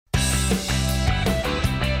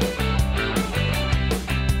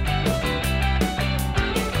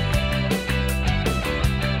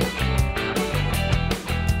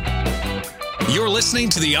You're listening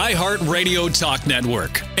to the iHeartRadio Talk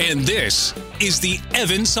Network, and this is the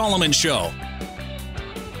Evan Solomon Show.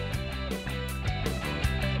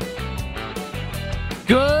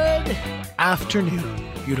 Good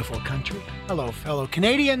afternoon, beautiful country. Hello, fellow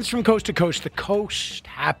Canadians from coast to coast, the coast.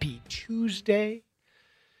 Happy Tuesday.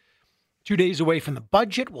 2 days away from the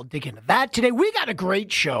budget. We'll dig into that today. We got a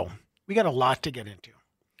great show. We got a lot to get into.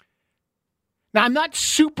 Now, I'm not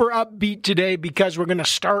super upbeat today because we're going to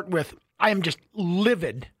start with, I am just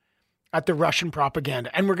livid at the Russian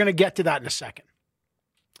propaganda, and we're going to get to that in a second.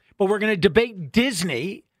 But we're going to debate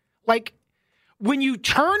Disney. Like, when you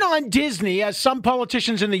turn on Disney, as some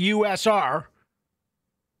politicians in the U.S. are,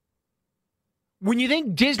 when you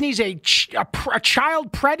think Disney's a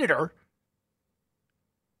child predator,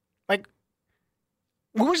 like,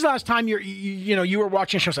 when was the last time you were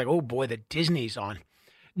watching shows like, oh boy, the Disney's on?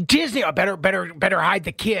 Disney, I better hide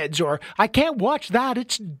the kids, or I can't watch that.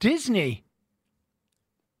 It's Disney.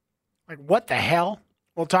 Like, what the hell?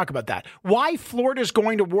 We'll talk about that. Why Florida's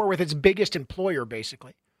going to war with its biggest employer,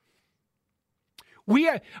 basically.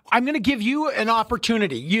 I'm going to give you an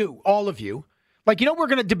opportunity, all of you. Like, we're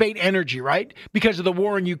going to debate energy, right? Because of the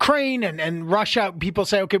war in Ukraine and Russia. People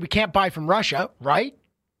say, okay, we can't buy from Russia, right?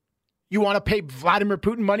 You want to pay Vladimir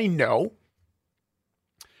Putin money? No.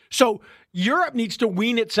 So Europe needs to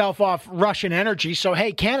wean itself off Russian energy. So,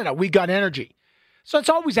 hey, Canada, we got energy. So it's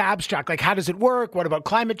always abstract. Like, how does it work? What about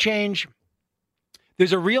climate change?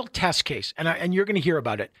 There's a real test case, and you're going to hear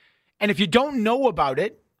about it. And if you don't know about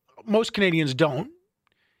it, most Canadians don't.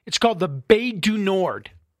 It's called the Bay du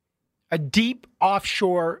Nord, a deep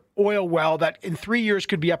offshore oil well that in 3 years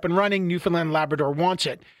could be up and running. Newfoundland and Labrador wants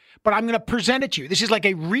it. But I'm going to present it to you. This is like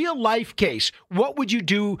a real life case. What would you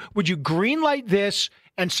do? Would you greenlight this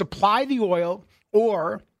and supply the oil,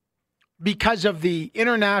 or because of the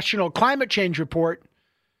International Climate Change Report,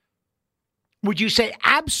 would you say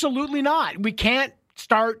absolutely not? We can't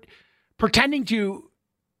start pretending to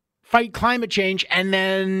fight climate change and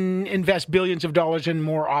then invest billions of dollars in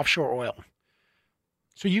more offshore oil.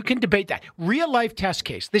 So you can debate that. Real life test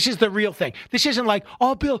case. This is the real thing. This isn't like,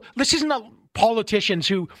 oh, Bill, this isn't a politicians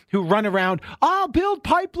who run around, I'll build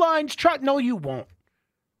pipelines. No, you won't.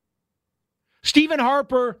 Stephen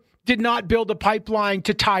Harper did not build a pipeline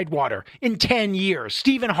to Tidewater in 10 years.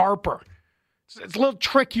 Stephen Harper. It's a little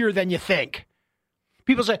trickier than you think.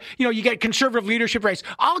 People say, you get conservative leadership race.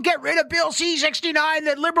 I'll get rid of Bill C-69,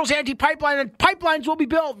 the Liberals anti-pipeline, and pipelines will be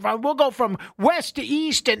built. We'll go from west to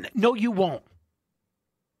east. And no, you won't.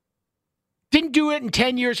 Didn't do it in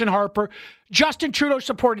 10 years in Harper. Justin Trudeau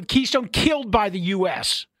supported Keystone, killed by the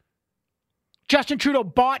U.S. Justin Trudeau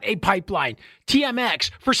bought a pipeline,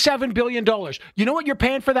 TMX, for $7 billion. You know what you're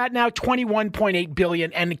paying for that now? $21.8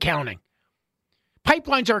 billion and counting.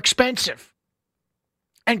 Pipelines are expensive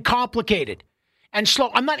and complicated and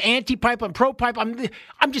slow. I'm not anti-pipeline, pro-pipe.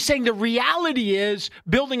 I'm just saying the reality is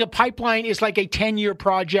building a pipeline is like a 10-year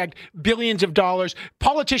project, billions of dollars.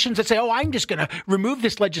 Politicians that say, oh, I'm just going to remove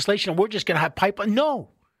this legislation and we're just going to have pipeline.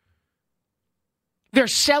 No. They're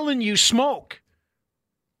selling you smoke.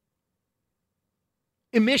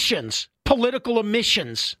 Emissions, political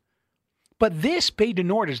emissions. But this Bay du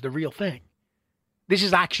Nord is the real thing. This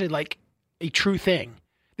is actually like a true thing.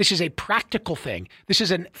 This is a practical thing. This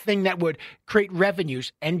is a thing that would create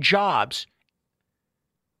revenues and jobs.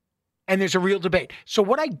 And there's a real debate. So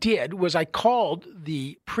what I did was I called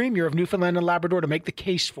the Premier of Newfoundland and Labrador to make the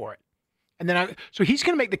case for it. And then so he's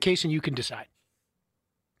going to make the case and you can decide.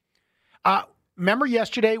 Remember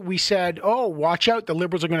yesterday we said, oh, watch out, the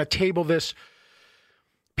Liberals are going to table this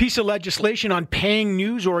piece of legislation on paying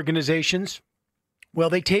news organizations. Well,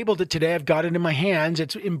 they tabled it today. I've got it in my hands.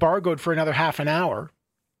 It's embargoed for another half an hour.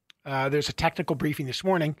 There's a technical briefing this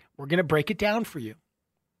morning. We're going to break it down for you.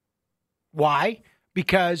 Why?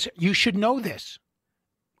 Because you should know this.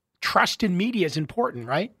 Trust in media is important,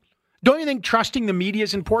 right? Don't you think trusting the media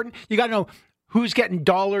is important? You got to know who's getting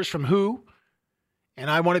dollars from who. And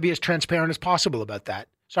I want to be as transparent as possible about that.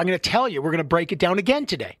 So I'm going to tell you, we're going to break it down again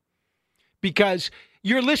today. Because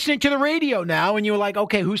you're listening to the radio now and you're like,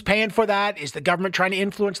 okay, who's paying for that? Is the government trying to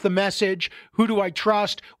influence the message? Who do I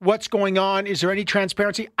trust? What's going on? Is there any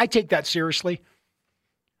transparency? I take that seriously.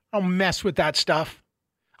 I don't mess with that stuff.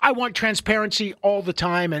 I want transparency all the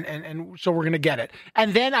time, and so we're going to get it.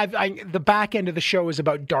 And then the back end of the show is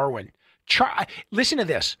about Darwin. Listen to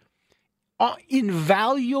this.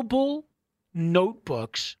 Invaluable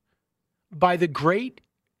notebooks by the great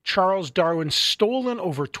Charles Darwin, stolen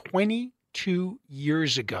over 22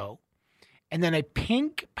 years ago. And then a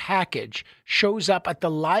pink package shows up at the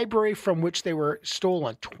library from which they were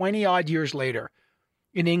stolen 20 odd years later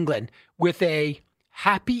in England with a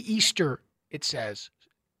Happy Easter it says,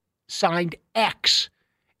 signed X,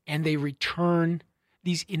 and they return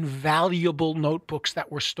these invaluable notebooks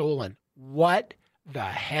that were stolen. What the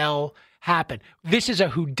hell happened? This is a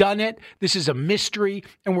whodunit. This is a mystery,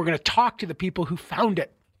 and we're going to talk to the people who found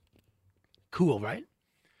it. Cool, right?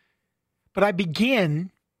 But I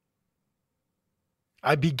begin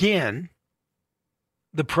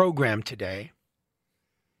the program today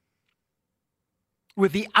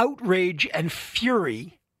with the outrage and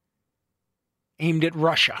fury aimed at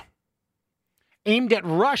Russia. Aimed at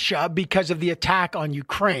Russia because of the attack on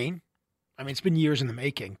Ukraine. I mean, it's been years in the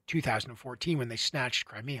making, 2014 when they snatched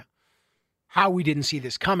Crimea. How we didn't see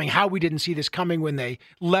this coming. How we didn't see this coming when they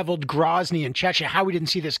leveled Grozny and Chechnya. How we didn't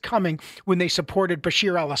see this coming when they supported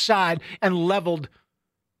Bashar al-Assad and leveled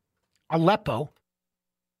Aleppo.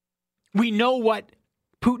 We know what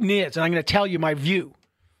Putin is, and I'm going to tell you my view.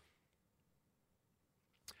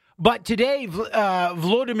 But today,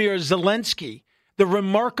 Volodymyr Zelensky, the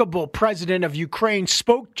remarkable president of Ukraine,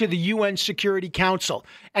 spoke to the UN Security Council,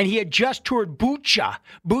 and he had just toured Bucha.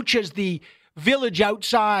 Bucha is the village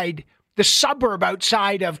outside, the suburb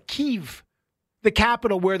outside of Kyiv, the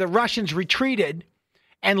capital, where the Russians retreated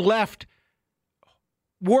and left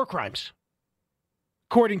war crimes.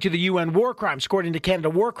 According to the UN, war crimes. According to Canada,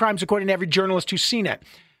 war crimes. According to every journalist who's seen it.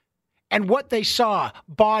 And what they saw,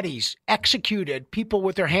 bodies executed, people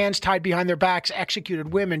with their hands tied behind their backs,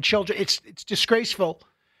 executed, women, children. It's disgraceful.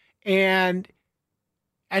 And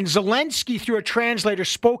Zelensky, through a translator,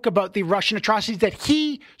 spoke about the Russian atrocities that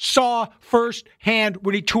he saw firsthand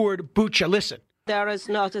when he toured Bucha. Listen. There is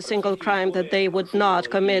not a single crime that they would not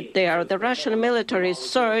commit there. The Russian military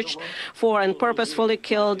searched for and purposefully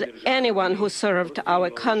killed anyone who served our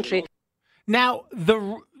country. Now,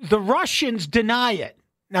 the Russians deny it.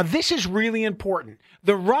 Now, this is really important.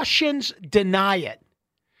 The Russians deny it.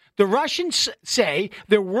 The Russians say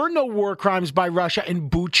there were no war crimes by Russia in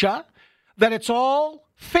Bucha, that it's all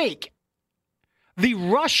fake. The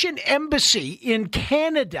Russian embassy in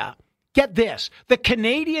Canada, get this, the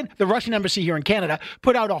Russian embassy here in Canada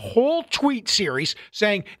put out a whole tweet series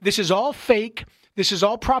saying this is all fake, this is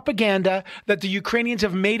all propaganda, that the Ukrainians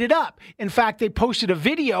have made it up. In fact, they posted a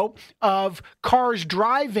video of cars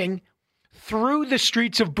driving through the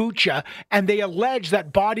streets of Bucha, and they allege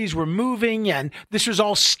that bodies were moving and this was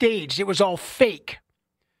all staged. It was all fake.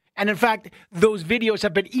 And in fact, those videos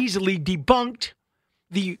have been easily debunked.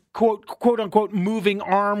 The quote unquote moving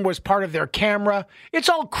arm was part of their camera. It's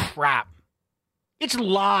all crap. It's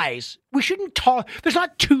lies. We shouldn't talk. There's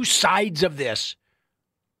not two sides of this.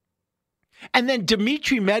 And then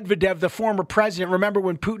Dmitry Medvedev, the former president, remember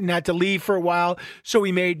when Putin had to leave for a while, so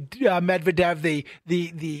he made Medvedev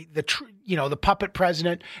the puppet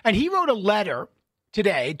president, and he wrote a letter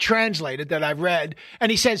today, translated, that I've read, and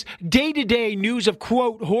he says day-to-day news of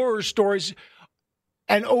quote horror stories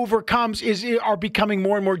and are becoming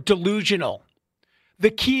more and more delusional. The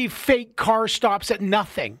Kyiv fake car stops at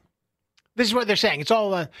nothing. This is what they're saying. It's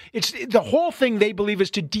all it's the whole thing they believe is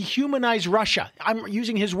to dehumanize Russia. I'm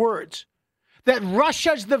using his words. That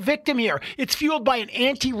Russia's the victim here. It's fueled by an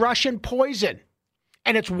anti-Russian poison.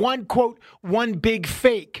 And it's one big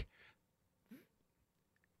fake.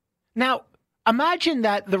 Now, imagine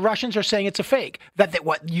that the Russians are saying it's a fake. That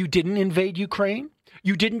you didn't invade Ukraine?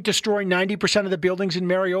 You didn't destroy 90% of the buildings in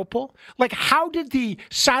Mariupol? Like, how did the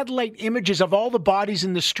satellite images of all the bodies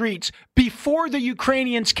in the streets before the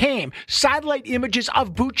Ukrainians came, satellite images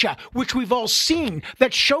of Bucha, which we've all seen,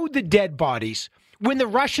 that showed the dead bodies, when the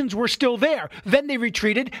Russians were still there? Then they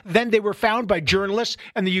retreated. Then they were found by journalists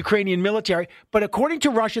and the Ukrainian military. But according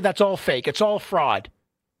to Russia, that's all fake. It's all fraud.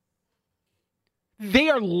 They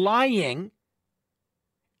are lying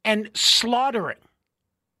and slaughtering.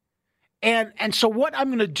 And so what I'm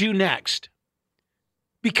going to do next,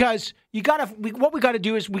 because what we got to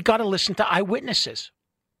do is we got to listen to eyewitnesses.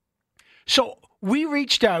 So we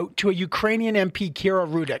reached out to a Ukrainian MP, Kira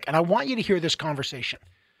Rudik, and I want you to hear this conversation.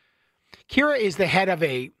 Kira is the head of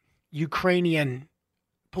a Ukrainian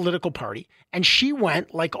political party, and she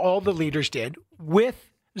went, like all the leaders did,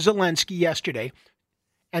 with Zelensky yesterday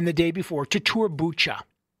and the day before to tour Bucha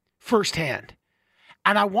firsthand.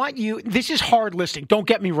 And I want you, this is hard listening, don't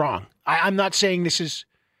get me wrong. I'm not saying this is,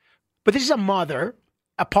 but this is a mother,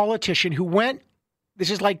 a politician who went, this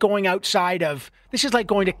is like going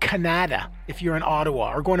to Canada if you're in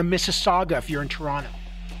Ottawa, or going to Mississauga if you're in Toronto.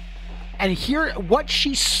 And here, what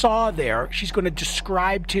she saw there, she's going to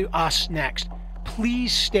describe to us next.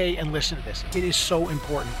 Please stay and listen to this. It is so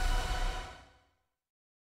important.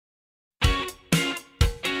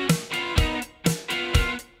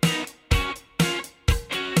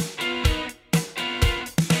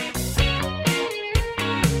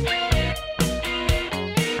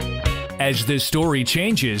 As the story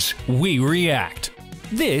changes, we react.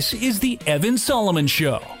 This is the Evan Solomon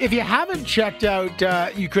Show. If you haven't checked out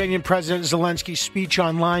Ukrainian President Zelensky's speech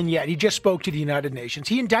online yet, he just spoke to the United Nations.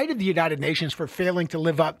 He indicted the United Nations for failing to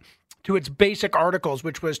live up to its basic articles,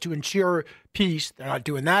 which was to ensure peace. They're not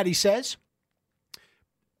doing that, he says.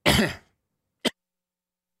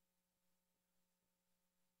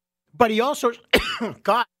 But he also,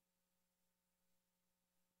 God,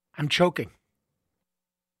 I'm choking.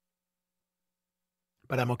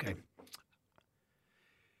 But I'm okay.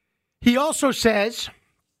 He also says,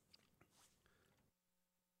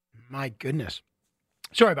 my goodness,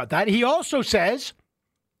 sorry about that. He also says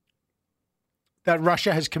that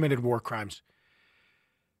Russia has committed war crimes.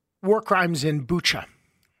 War crimes in Bucha,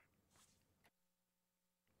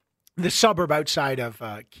 the suburb outside of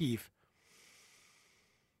Kyiv.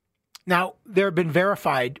 Now, there have been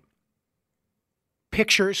verified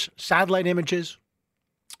pictures, satellite images.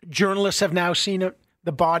 Journalists have now seen it.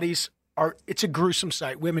 The bodies are, it's a gruesome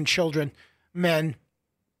sight. Women, children, men,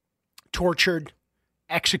 tortured,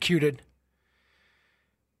 executed.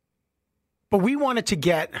 But we wanted to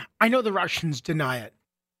get, I know the Russians deny it.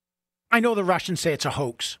 I know the Russians say it's a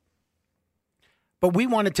hoax. But we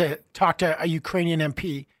wanted to talk to a Ukrainian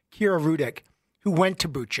MP, Kira Rudik, who went to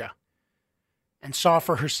Bucha and saw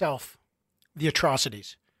for herself the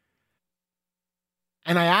atrocities.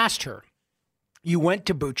 And I asked her, you went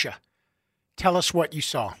to Bucha. Tell us what you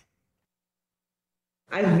saw.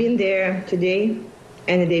 I've been there today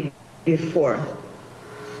and the day before.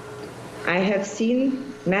 I have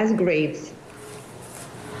seen mass graves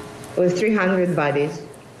with 300 bodies,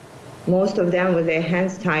 most of them with their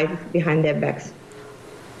hands tied behind their backs.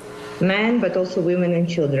 Men, but also women and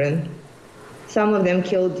children. Some of them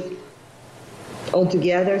killed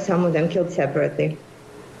altogether, some of them killed separately.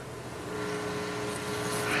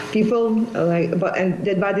 People, and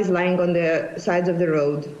dead bodies lying on the sides of the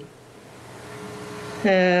road.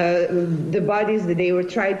 The bodies that they were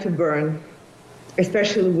tried to burn,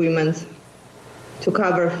 especially women's, to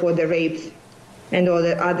cover for the rapes and all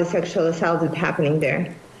the other sexual assaults that happening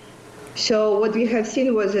there. So what we have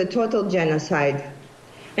seen was a total genocide.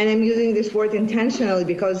 And I'm using this word intentionally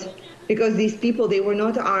because these people, they were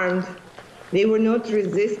not armed, they were not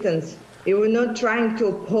resistance, they were not trying to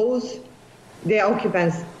oppose the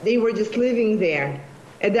occupants. They were just living there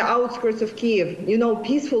at the outskirts of Kyiv, you know,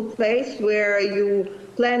 peaceful place where you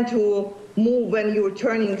plan to move when you're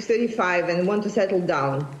turning 35 and want to settle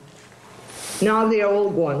down. Now they are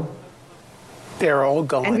all gone. They're all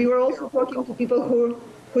gone. And we were also talking to people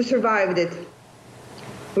who survived it.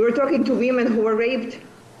 We were talking to women who were raped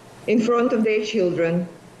in front of their children.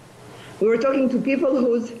 We were talking to people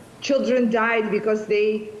whose children died because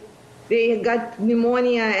they got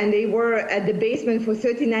pneumonia and they were at the basement for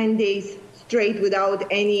 39 days straight without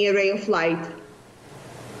any ray of light.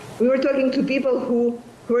 We were talking to people who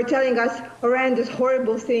were telling us horrendous,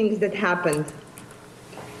 horrible things that happened.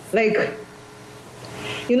 Like,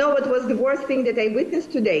 you know what was the worst thing that I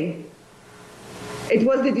witnessed today? It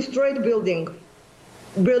was the destroyed building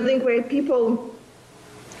where people,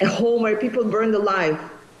 a home where people burned alive.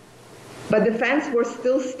 But the fence was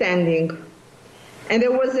still standing. And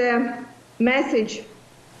there was a message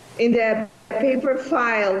in the paper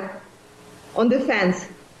file on the fence.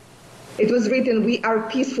 It was written, "We are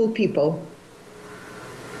peaceful people."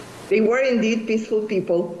 They were indeed peaceful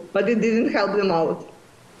people, but it didn't help them out.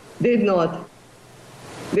 Did not.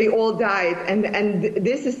 They all died. And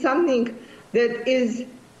this is something that is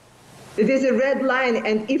a red line.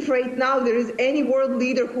 And if right now there is any world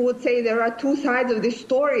leader who would say there are two sides of this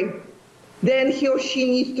story, then he or she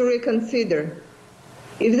needs to reconsider.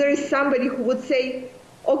 If there is somebody who would say,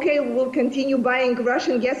 okay, we'll continue buying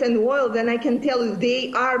Russian gas and oil, then I can tell you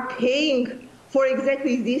they are paying for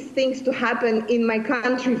exactly these things to happen in my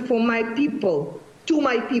country for my people, to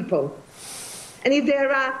my people. And if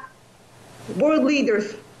there are world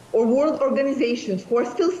leaders or world organizations who are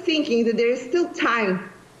still thinking that there is still time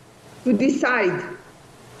to decide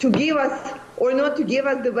to give us or not to give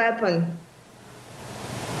us the weapon,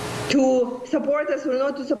 to support us or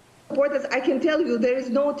not to support us, I can tell you there is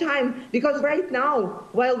no time, because right now,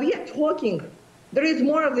 while we are talking, there is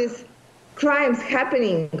more of these crimes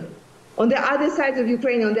happening on the other side of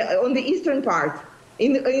Ukraine, on the eastern part,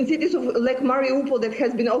 in cities of like Mariupol that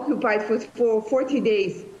has been occupied for 40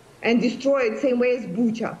 days and destroyed, same way as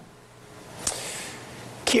Bucha.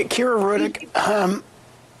 Kira Rudik,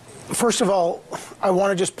 first of all, I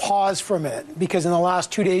want to just pause for a minute, because in the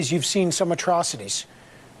last 2 days you've seen some atrocities.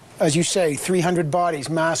 As you say, 300 bodies,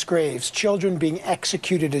 mass graves, children being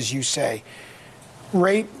executed, as you say,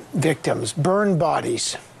 rape victims, burned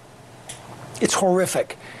bodies. It's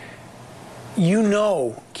horrific. You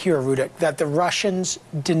know, Kira Rudik, that the Russians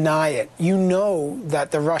deny it. You know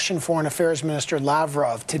that the Russian Foreign Affairs Minister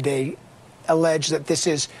Lavrov today alleged that this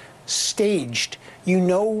is staged. You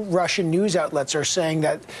know Russian news outlets are saying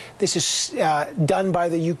that this is done by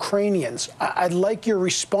the Ukrainians. I'd like your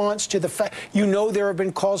response to the fact, you know there have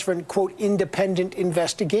been calls for an, quote, independent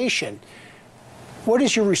investigation. What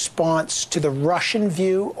is your response to the Russian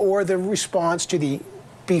view or the response to the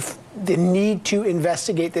need to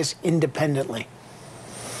investigate this independently?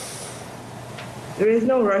 There is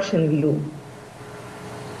no Russian view.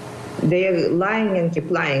 They are lying and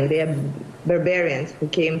keep lying. They are barbarians who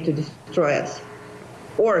came to destroy us.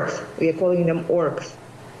 Orcs, we are calling them orcs,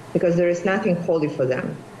 because there is nothing holy for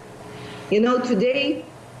them. You know, today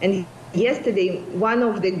and yesterday, one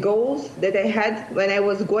of the goals that I had when I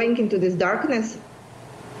was going into this darkness,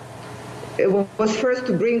 it was first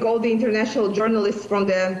to bring all the international journalists from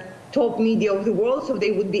the top media of the world so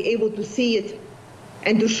they would be able to see it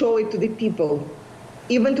and to show it to the people,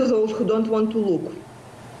 even to those who don't want to look.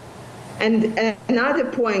 And another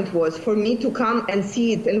point was for me to come and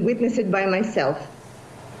see it and witness it by myself.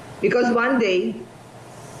 Because one day,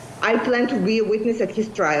 I plan to be a witness at his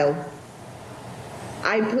trial.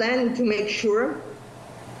 I plan to make sure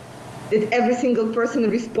that every single person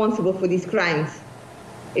responsible for these crimes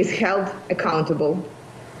is held accountable.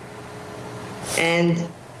 And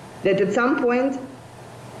that at some point,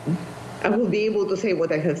 I will be able to say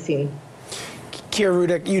what I have seen. Kira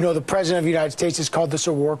Rudik, you know the President of the United States has called this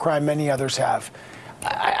a war crime. Many others have.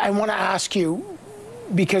 I want to ask you,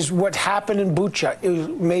 because what happened in Bucha is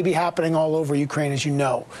maybe happening all over Ukraine, as you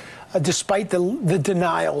know, despite the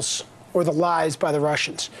denials or the lies by the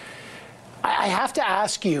Russians. I have to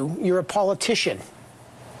ask you, you're a politician.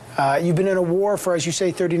 You've been in a war for, as you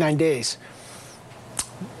say, 39 days.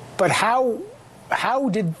 But how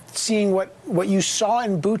did seeing what you saw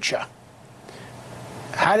in Bucha,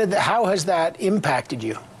 how has that impacted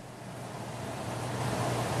you?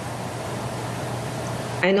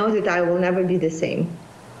 I know that I will never be the same,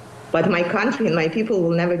 but my country and my people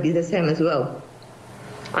will never be the same as well.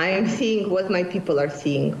 I am seeing what my people are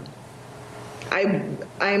seeing. I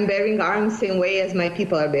am bearing arms the same way as my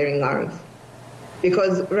people are bearing arms.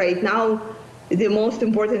 Because right now, the most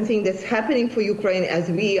important thing that's happening for Ukraine is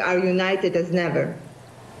we are united as never.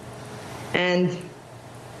 And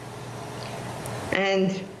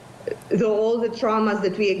all the traumas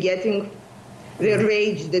that we are getting, the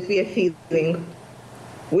rage that we are feeling,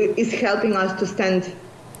 is helping us to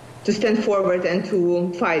stand forward and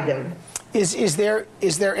to fight them. Is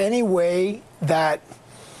there any way that,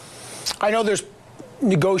 I know there's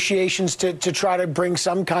negotiations to try to bring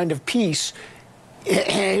some kind of peace.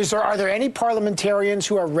 Are there any parliamentarians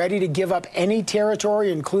who are ready to give up any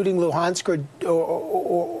territory, including Luhansk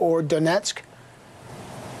or Donetsk?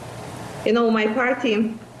 You know, my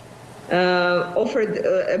party offered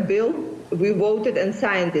a bill. We voted and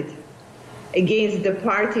signed it against the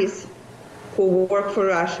parties who work for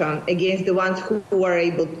Russia, against the ones who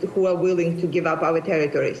are willing to give up our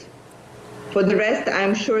territories. For the rest,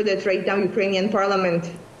 I'm sure that right now Ukrainian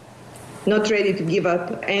parliament not ready to give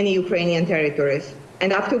up any Ukrainian territories.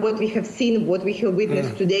 And after what we have seen, what we have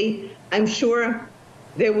witnessed today, I'm sure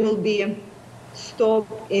there will be a stop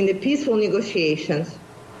in the peaceful negotiations,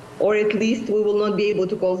 or at least we will not be able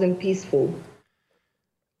to call them peaceful.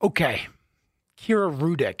 Okay. Kira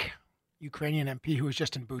Rudik, Ukrainian MP who was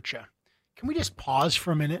just in Bucha. Can we just pause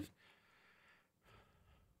for a minute?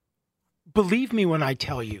 Believe me when I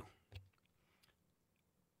tell you,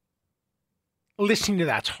 listening to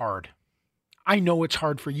that's hard. I know it's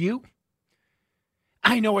hard for you.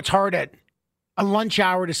 I know it's hard at a lunch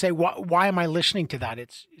hour to say, why am I listening to that?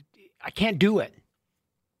 I can't do it.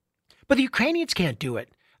 But the Ukrainians can't do it.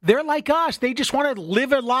 They're like us. They just want to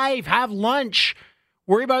live a life, have lunch,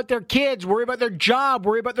 worry about their kids, worry about their job,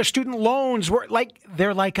 worry about their student loans.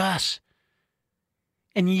 They're like us.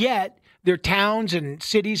 And yet their towns and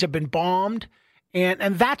cities have been bombed.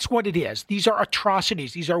 And that's what it is. These are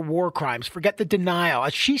atrocities. These are war crimes. Forget the denial.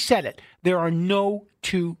 As she said it, there are no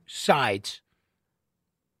two sides.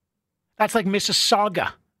 That's like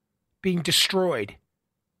Mississauga being destroyed.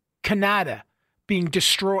 Canada being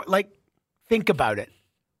destroyed. Think about it.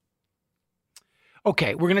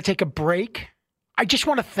 Okay, we're going to take a break. I just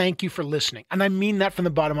want to thank you for listening. And I mean that from the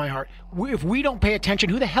bottom of my heart. If we don't pay attention,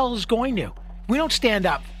 who the hell is going to? If we don't stand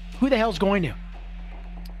up, who the hell is going to?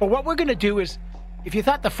 But what we're going to do is, if you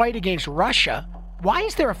thought the fight against Russia, why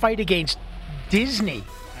is there a fight against Disney?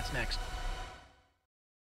 That's next.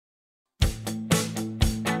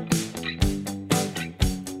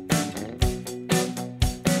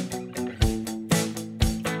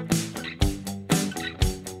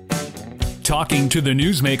 talking to the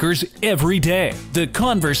newsmakers every day. The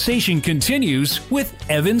conversation continues with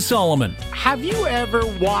Evan Solomon. Have you ever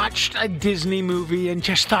watched a Disney movie and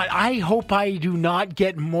just thought, I hope I do not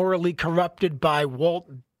get morally corrupted by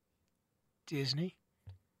Walt Disney?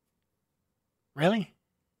 Really?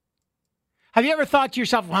 Have you ever thought to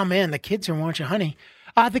yourself, wow, man, the kids are watching Honey.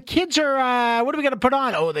 The kids are, what are we going to put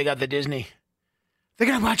on? Oh, they got the Disney. They're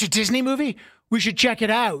going to watch a Disney movie? We should check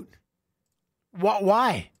it out.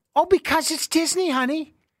 Why? Oh, because it's Disney,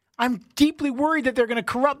 honey. I'm deeply worried that they're going to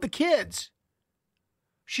corrupt the kids.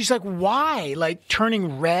 She's like, why? Like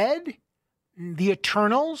Turning Red? The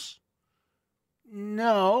Eternals?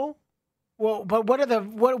 No. Well, but what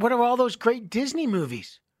are all those great Disney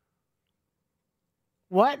movies?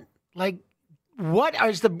 What? Like, what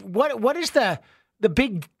is the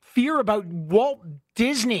big fear about Walt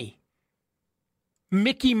Disney?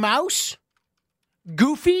 Mickey Mouse?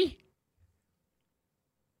 Goofy?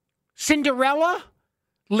 Cinderella?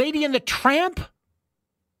 Lady and the Tramp?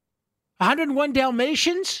 101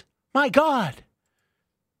 Dalmatians? My God.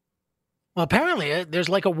 Well, apparently there's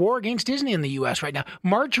like a war against Disney in the U.S. right now.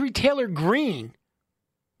 Marjorie Taylor Greene.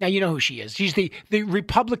 Now, you know who she is. She's the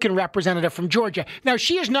Republican representative from Georgia. Now,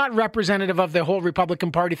 she is not representative of the whole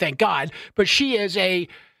Republican Party, thank God, but she is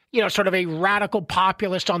sort of a radical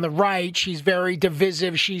populist on the right. She's very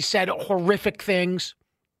divisive. She said horrific things.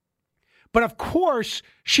 But of course,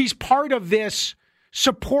 she's part of this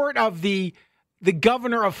support of the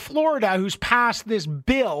governor of Florida who's passed this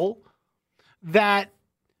bill that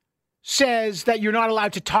says that you're not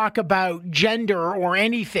allowed to talk about gender or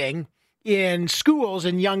anything in schools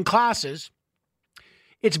and young classes.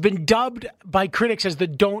 It's been dubbed by critics as the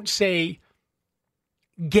Don't Say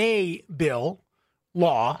Gay bill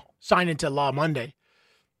law, signed into law Monday.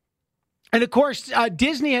 And of course,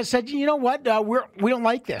 Disney has said, you know what, we don't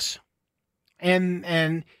like this.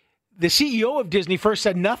 And the CEO of Disney first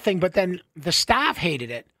said nothing, but then the staff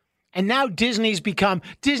hated it. And now Disney's become,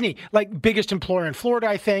 like biggest employer in Florida,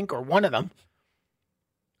 I think, or one of them.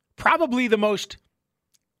 Probably the most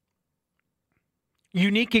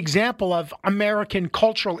unique example of American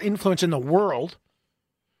cultural influence in the world.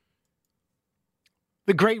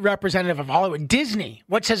 The great representative of Hollywood, Disney.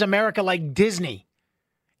 What says America like Disney?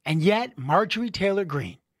 And yet, Marjorie Taylor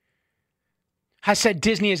Greene has said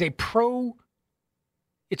Disney is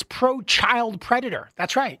pro-child predator.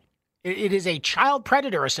 That's right. It is a child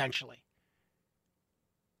predator, essentially.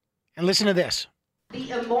 And listen to this. The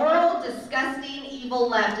immoral, disgusting, evil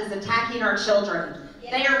left is attacking our children.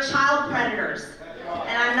 They are child predators.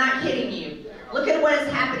 And I'm not kidding you. Look at what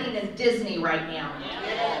is happening in Disney right now.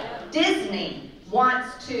 Disney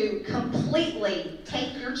wants to completely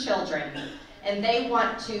take your children and they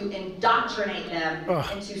want to indoctrinate them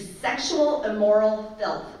into sexual, immoral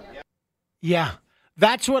filth. Yeah,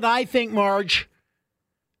 that's what I think, Marge.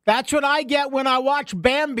 That's what I get when I watch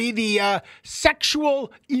Bambi, the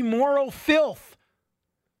sexual, immoral filth.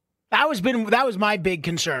 That was my big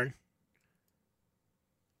concern.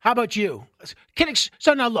 How about you?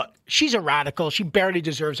 So now look, she's a radical. She barely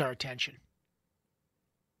deserves our attention.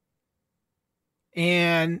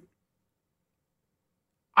 And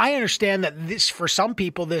I understand that for some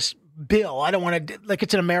people, this bill, I don't want to, like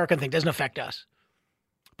it's an American thing, doesn't affect us.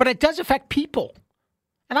 But it does affect people.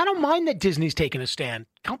 And I don't mind that Disney's taking a stand.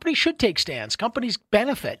 Companies should take stands. Companies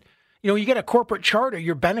benefit. You get a corporate charter,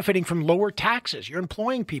 you're benefiting from lower taxes. You're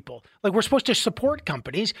employing people. Like, we're supposed to support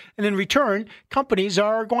companies. And in return, companies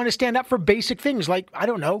are going to stand up for basic things like, I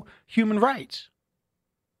don't know, human rights.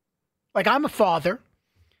 Like, I'm a father.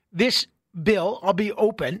 This bill, I'll be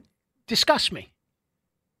open, disgusts me.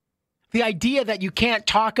 The idea that you can't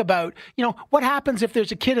talk about, what happens if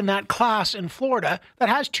there's a kid in that class in Florida that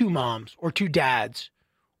has two moms or two dads,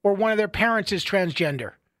 or one of their parents is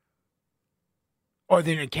transgender. Or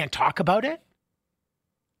then it can't talk about it?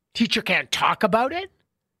 Teacher can't talk about it?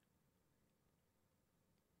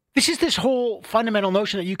 This is this whole fundamental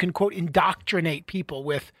notion that you can, quote, indoctrinate people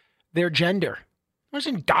with their gender. What is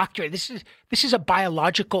indoctrinate? This is a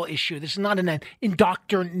biological issue. This is not an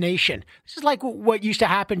indoctrination. This is like what used to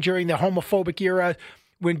happen during the homophobic era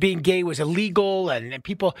when being gay was illegal and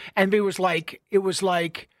people, and it was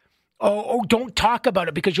like, oh, don't talk about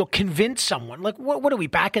it because you'll convince someone. Like, what are we,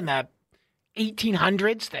 back in the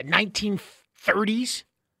 1800s, the 1930s?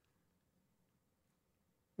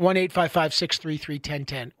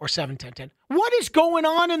 1-855-633-1010 or 71010. What is going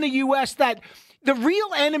on in the U.S. that the real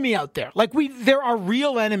enemy out there, there are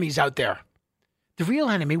real enemies out there. The real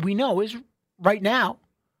enemy we know is right now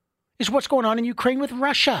is what's going on in Ukraine with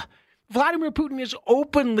Russia. Vladimir Putin is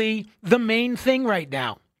openly the main thing right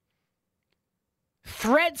now.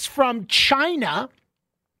 Threats from China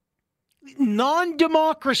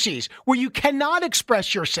non-democracies where you cannot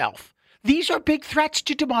express yourself. These are big threats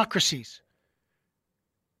to democracies.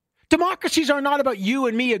 Democracies are not about you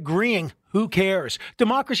and me agreeing. Who cares?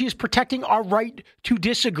 Democracy is protecting our right to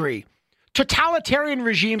disagree. Totalitarian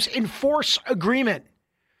regimes enforce agreement.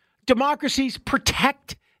 Democracies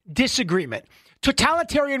protect disagreement.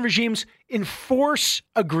 Totalitarian regimes enforce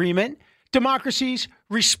agreement. Democracies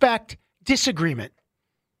respect disagreement.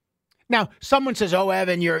 Now, someone says, "Oh,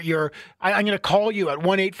 Evan, I'm going to call you at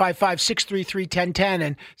 1-855-633-1010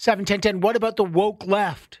 and 71010. What about the woke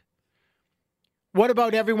left? What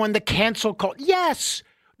about everyone, the cancel cult?" Yes,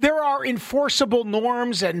 there are enforceable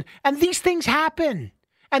norms and these things happen.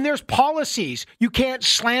 And there's policies. You can't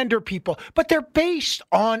slander people, but they're based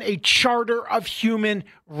on a charter of human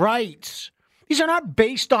rights. These are not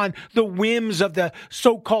based on the whims of the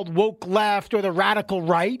so-called woke left or the radical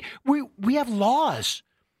right. We have laws.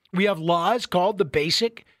 We have laws called the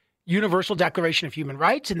Basic Universal Declaration of Human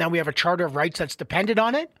Rights, and then we have a Charter of Rights that's dependent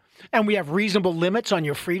on it. And we have reasonable limits on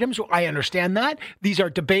your freedoms. I understand that. These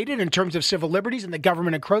are debated in terms of civil liberties and the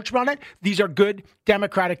government encroachment on it. These are good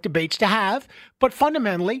democratic debates to have. But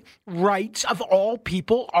fundamentally, rights of all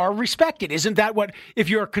people are respected. Isn't that what, if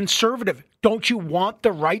you're a conservative, don't you want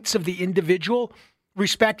the rights of the individual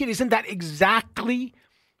respected? Isn't that exactly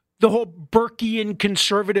the whole Burkean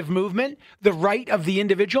conservative movement, the right of the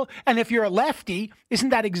individual? And if you're a lefty, isn't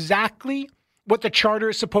that exactly what the charter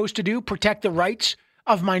is supposed to do? Protect the rights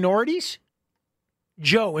of minorities?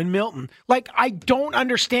 Joe in Milton. Like, I don't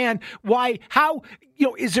understand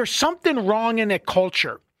is there something wrong in a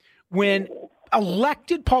culture when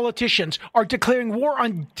elected politicians are declaring war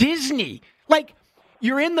on Disney? Like,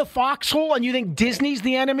 you're in the foxhole and you think Disney's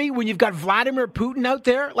the enemy when you've got Vladimir Putin out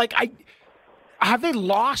there? Like, have they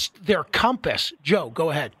lost their compass? Joe, go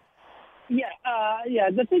ahead. Yeah.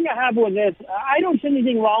 The thing I have with this, I don't see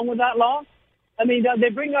anything wrong with that law. I mean, they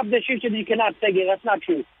bring up this issue that you cannot say it. That's not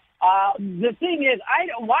true. The thing is,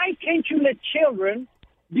 why can't you let children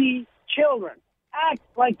be children? Act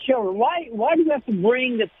like children. Why do you have to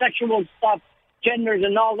bring the sexual stuff, genders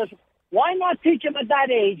and all this? Why not teach them at that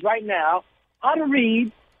age right now how to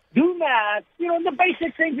read, do math, the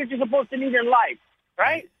basic things that you're supposed to need in life,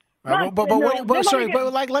 right?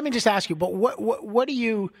 Let me just ask you, but what do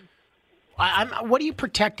you... what are you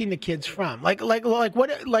protecting the kids from? I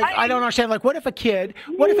don't understand. Like, what if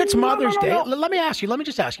it's Mother's Day? Let me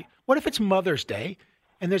just ask you. What if it's Mother's Day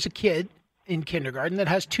and there's a kid in kindergarten that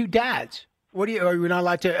has two dads? Are you not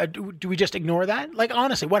allowed to, do we just ignore that? Like,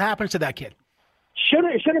 honestly, what happens to that kid?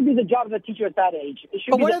 Shouldn't be the job of the teacher at that age.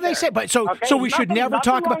 But what do they say? But so we should never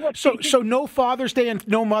talk about, so no Father's Day and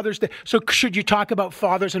no Mother's Day. So should you talk about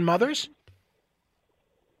fathers and mothers?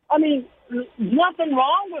 I mean, nothing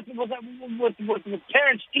wrong with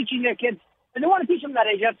parents teaching their kids. If they want to teach them that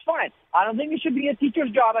age, that's fine. I don't think it should be a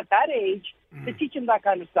teacher's job at that age to teach them that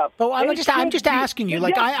kind of stuff. Well, I'm just asking you.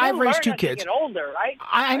 Like, I've raised two kids. Get older, right?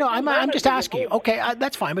 I know. I'm just asking you. Okay,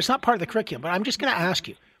 that's fine, but it's not part of the curriculum. But I'm just going to ask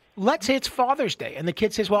you. Let's say it's Father's Day, and the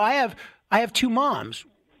kid says, "Well, I have two moms."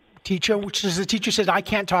 The teacher says, "I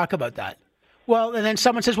can't talk about that." Well, and then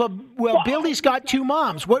someone says, "Well, Billy's got two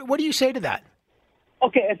moms." What do you say to that?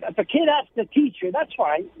 Okay, if a kid asks the teacher, that's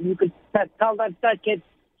fine. You could tell that kid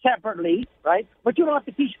separately, right? But you don't have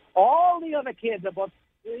to teach all the other kids about,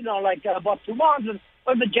 about two moms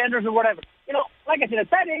or the genders or whatever. Like I said,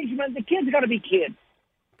 at that age, man, the kid's got to be kids.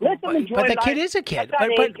 Let them enjoy life. But the kid is a kid.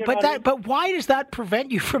 But why does that prevent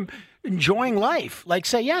you from enjoying life? Like,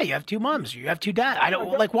 say, yeah, you have two moms, you have two dads.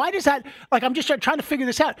 Why does that? Like, I'm just trying to figure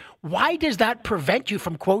this out. Why does that prevent you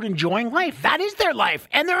from, quote, enjoying life? That is their life,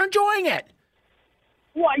 and they're enjoying it.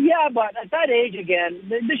 Well, yeah, but at that age, again,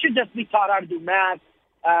 they should just be taught how to do math,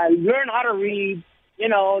 learn how to read,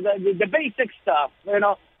 the basic stuff.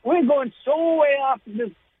 We're going so way off this,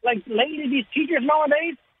 like, lately, these teachers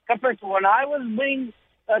nowadays, compared to when I was being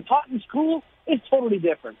taught in school, it's totally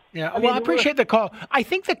different. Yeah, I appreciate the call. I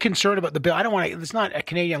think the concern about the bill, it's not a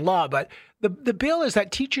Canadian law, but the bill is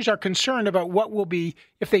that teachers are concerned about what will be,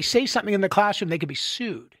 if they say something in the classroom, they could be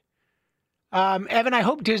sued. Evan, I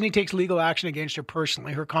hope Disney takes legal action against her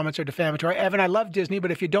personally. Her comments are defamatory. Evan, I love Disney,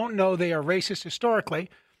 but if you don't know they are racist historically,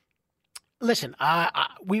 listen,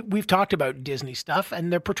 we've talked about Disney stuff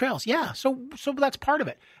and their portrayals. Yeah, so that's part of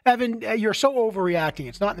it. Evan, you're so overreacting.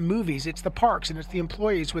 It's not the movies, it's the parks, and it's the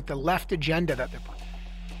employees with the left agenda that they're putting.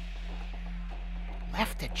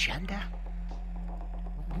 Left agenda?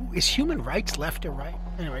 Is human rights left or right?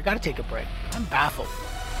 Anyway, I got to take a break. I'm baffled.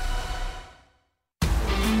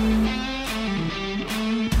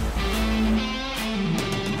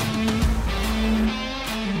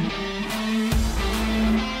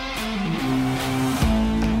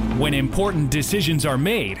 When When important decisions are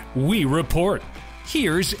made, we report.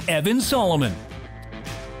 Here's Evan Solomon.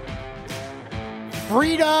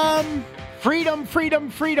 Freedom, freedom, freedom,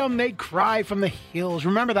 freedom, they cry from the hills.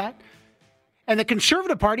 Remember that? And the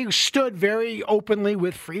Conservative Party stood very openly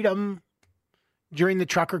with freedom during the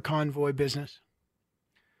trucker convoy business.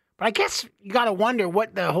 But I guess you got to wonder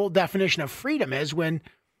what the whole definition of freedom is when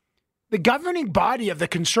the governing body of the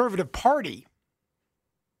Conservative Party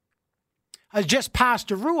has just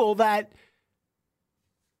passed a rule that,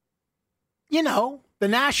 you know, the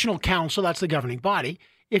National Council, that's the governing body,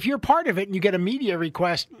 if you're part of it and you get a media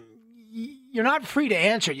request, you're not free to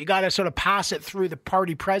answer. You got to sort of pass it through the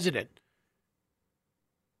party president.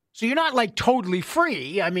 So you're not like totally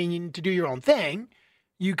free. I mean, to do your own thing.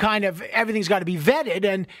 You kind of, everything's got to be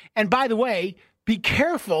vetted. And by the way, be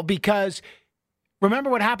careful because remember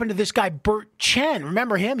what happened to this guy, Bert Chen.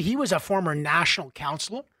 Remember him? He was a former national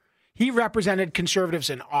councillor. He represented Conservatives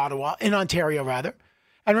in Ontario rather.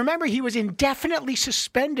 And remember, he was indefinitely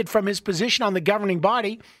suspended from his position on the governing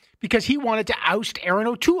body because he wanted to oust Aaron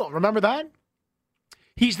O'Toole. Remember that?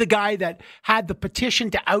 He's the guy that had the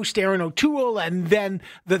petition to oust Aaron O'Toole, and then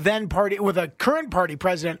the current party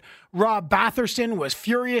president, Rob Batherson, was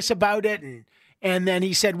furious about it, and then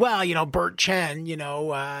he said, well, you know, Bert Chen, you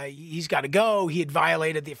know, he's got to go. He had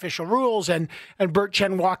violated the official rules, and Bert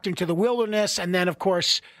Chen walked into the wilderness, and then, of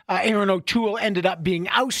course, Aaron O'Toole ended up being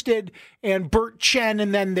ousted, and Bert Chen,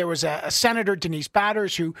 and then there was a Senator, Denise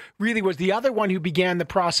Batters, who really was the other one who began the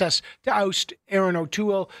process to oust Aaron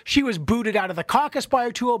O'Toole. She was booted out of the caucus by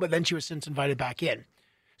O'Toole, but then she was since invited back in.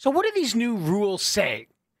 So what do these new rules say?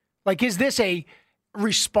 Like, is this a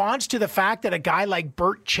response to the fact that a guy like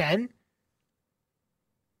Bert Chen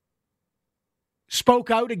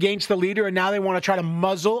spoke out against the leader and now they want to try to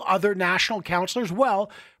muzzle other national councillors?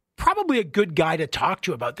 Well, probably a good guy to talk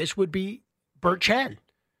to about this would be Bert Chen,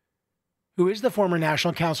 who is the former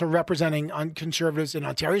national councillor representing Conservatives in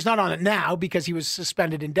Ontario. He's not on it now because he was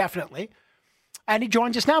suspended indefinitely. And he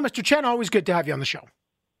joins us now. Mr. Chen, always good to have you on the show.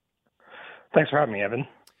 Thanks for having me, Evan.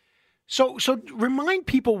 So remind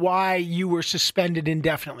people why you were suspended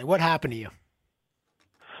indefinitely. What happened to you?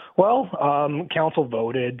 Well, council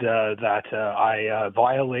voted that I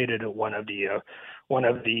violated one of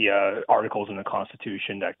the articles in the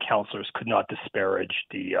Constitution that councillors could not disparage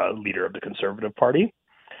the leader of the Conservative Party,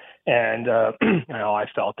 and you know, I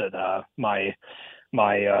felt that my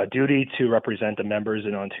duty to represent the members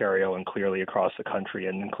in Ontario and clearly across the country,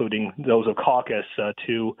 and including those of caucus,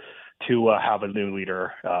 to have a new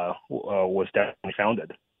leader was definitely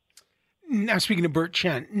founded. Now, speaking of Bert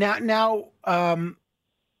Chen, now.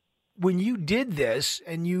 When you did this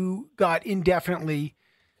and you got indefinitely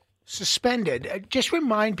suspended, just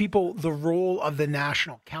remind people the role of the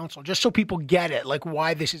National Council, just so people get it, like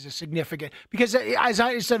why this is a significant, because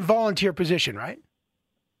it's a volunteer position, right?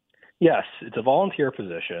 Yes, it's a volunteer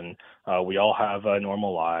position. We all have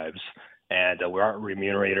normal lives, and we aren't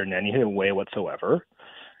remunerated in any way whatsoever.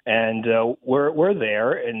 And we're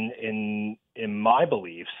there in my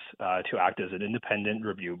beliefs to act as an independent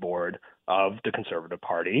review board of the Conservative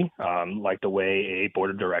Party, like the way a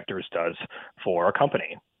board of directors does for a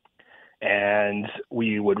company. And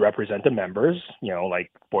we would represent the members, you know, like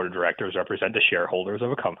board of directors represent the shareholders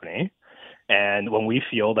of a company. And when we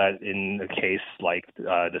feel that in a case like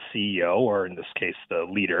the CEO, or in this case the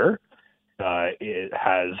leader, it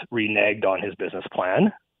has reneged on his business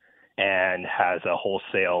plan and has a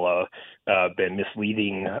wholesale been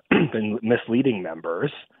misleading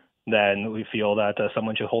members, then we feel that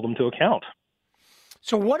someone should hold them to account.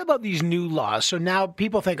 So what about these new laws? So now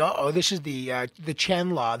people think, this is the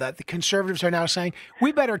Chen law that the Conservatives are now saying,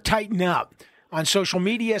 we better tighten up on social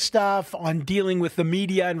media stuff, on dealing with the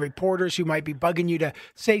media and reporters who might be bugging you to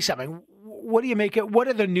say something. What do you make it? What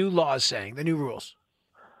are the new laws saying, the new rules?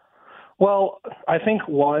 Well, I think,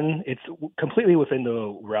 one, it's completely within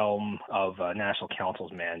the realm of National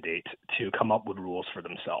Council's mandate to come up with rules for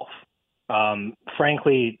themselves.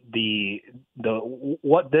 Frankly,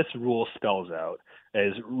 what this rule spells out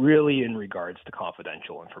is really in regards to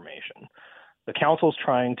confidential information. The council's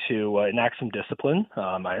trying to enact some discipline.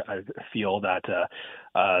 I feel that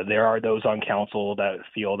there are those on council that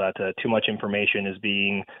feel that too much information is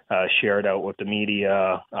being shared out with the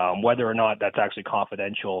media. Whether or not that's actually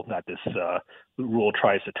confidential that this rule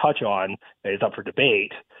tries to touch on is up for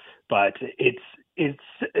debate. But it's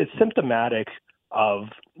symptomatic of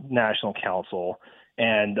National Council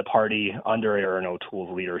and the party under Aaron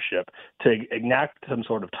O'Toole's leadership to enact some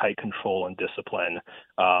sort of tight control and discipline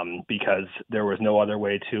because there was no other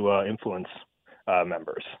way to influence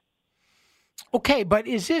members. Okay, but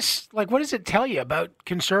is this, like, what does it tell you about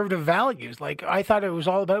conservative values? Like, I thought it was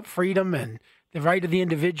all about freedom and the right of the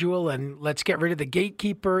individual and let's get rid of the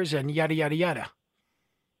gatekeepers and yada, yada, yada.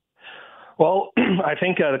 Well, I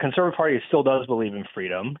think the Conservative Party still does believe in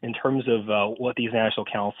freedom in terms of what these national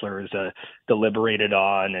councillors deliberated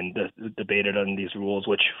on and debated on these rules,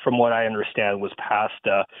 which, from what I understand, was passed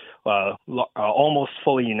almost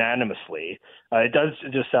fully unanimously. It does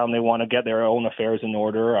just sound they want to get their own affairs in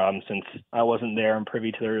order. Since I wasn't there and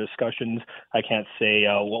privy to their discussions, I can't say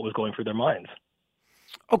what was going through their minds.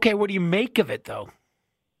 Okay, what do you make of it, though?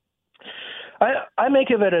 I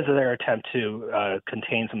make of it as their attempt to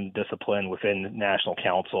contain some discipline within National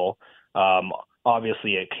Council.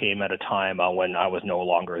 Obviously, it came at a time when I was no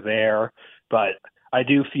longer there, but I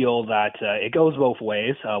do feel that it goes both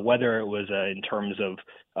ways, whether it was in terms of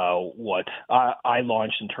what I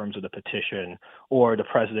launched in terms of the petition or the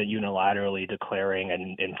president unilaterally declaring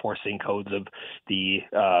and enforcing codes of the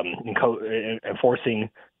enforcing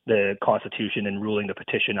the Constitution and ruling the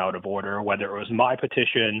petition out of order, whether it was my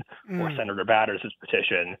petition or Senator Batters'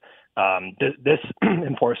 petition. This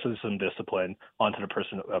enforces some discipline onto the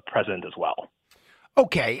president as well.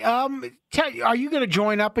 Okay. Are you going to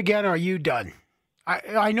join up again, or are you done?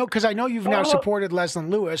 I know, because I know you've now supported Leslyn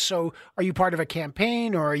Lewis, so are you part of a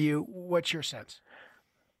campaign, or what's your sense?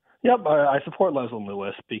 Yep, I support Leslyn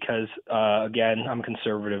Lewis because, again, I'm a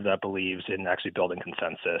conservative that believes in actually building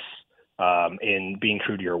consensus, in being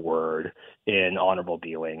true to your word, in honorable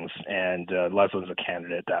dealings, and Leslyn's a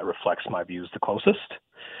candidate that reflects my views the closest.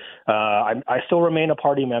 I still remain a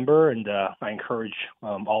party member, and I encourage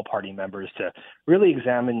all party members to really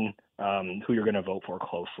examine who you're going to vote for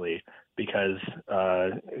closely, because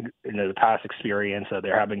in the past experience,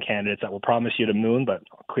 there have been candidates that will promise you the moon, but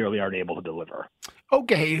clearly aren't able to deliver.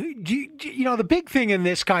 Okay, the big thing in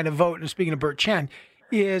this kind of vote, and speaking of Bert Chen,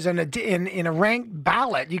 is in a ranked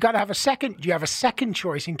ballot, you got to have a second. Do you have a second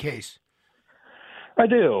choice in case? I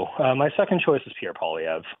do. My second choice is Pierre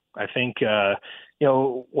Poilievre. I think,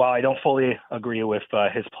 while I don't fully agree with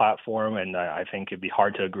his platform, and I think it'd be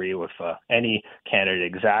hard to agree with any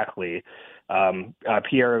candidate exactly,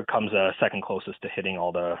 Pierre comes second closest to hitting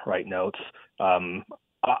all the right notes.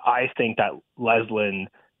 I think that Leslyn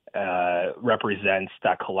represents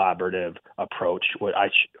that collaborative approach, what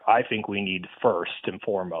I think we need first and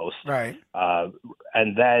foremost, right?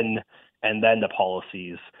 And then the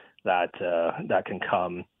policies that can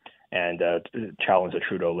come and challenge the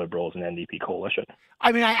Trudeau Liberals and NDP coalition.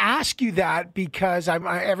 I mean, I ask you that because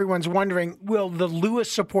everyone's wondering, will the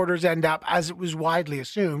Lewis supporters end up, as it was widely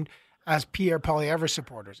assumed, as Pierre Poilievre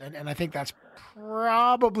supporters? And I think that's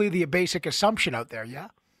probably the basic assumption out there, yeah?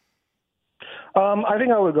 I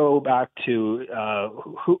think I would go back to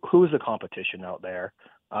who's the competition out there.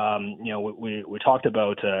 We talked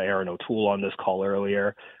about Aaron O'Toole on this call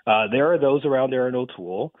earlier. There are those around Aaron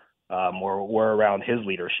O'Toole, or were around his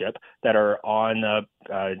leadership, that are on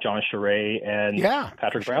John Charest and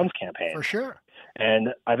Patrick Brown's campaign. For sure. And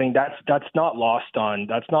I think that's not lost on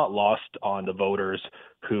the voters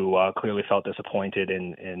who clearly felt disappointed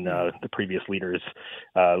in the previous leader's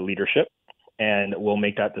leadership. And we'll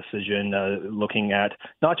make that decision looking at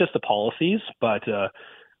not just the policies, but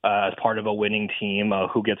as part of a winning team,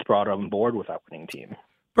 who gets brought on board with that winning team.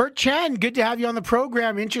 Bert Chen, good to have you on the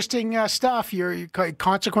program. Interesting stuff. Your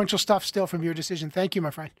consequential stuff still from your decision. Thank you,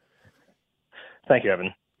 my friend. Thank you,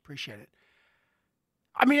 Evan. Appreciate it.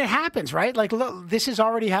 I mean, it happens, right? Like, look, this has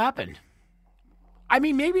already happened. I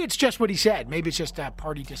mean, maybe it's just what he said. Maybe it's just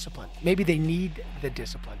party discipline. Maybe they need the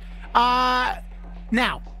discipline.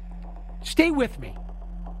 Now, stay with me.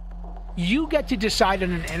 You get to decide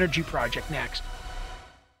on an energy project next.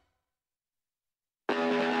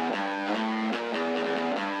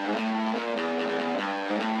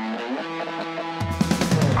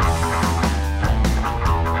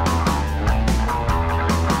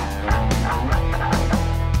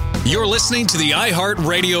 You're listening to the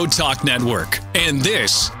iHeartRadio Talk Network, and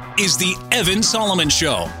this is the Evan Solomon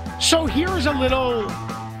Show. So here's a little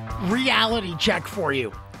reality check for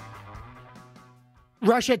you.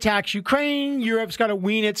 Russia attacks Ukraine. Europe's got to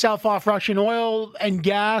wean itself off Russian oil and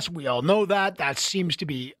gas. We all know that. That seems to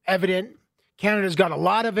be evident. Canada's got a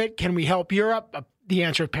lot of it. Can we help Europe? The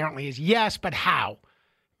answer apparently is yes, but how?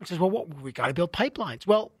 It says, well, we got to build pipelines.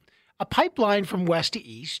 Well, a pipeline from west to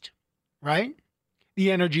east, right? The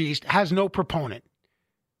Energy East has no proponent.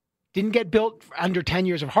 Didn't get built under 10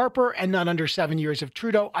 years of Harper and not under 7 years of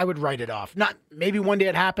Trudeau. I would write it off. Not maybe one day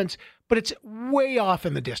it happens, but it's way off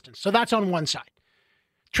in the distance. So that's on one side.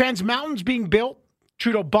 Trans Mountain's being built.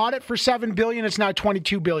 Trudeau bought it for $7 billion. It's now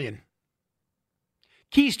 $22 billion.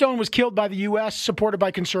 Keystone was killed by the U.S., supported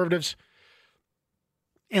by conservatives.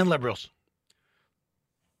 and Liberals.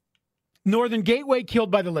 Northern Gateway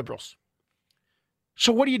killed by the Liberals.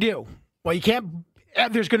 So what do? Well, you can't.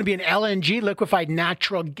 There's going to be an LNG, liquefied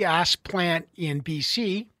natural gas plant in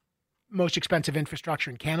BC, most expensive infrastructure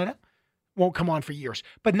in Canada. Won't come on for years.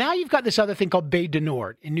 But now you've got this other thing called Bay du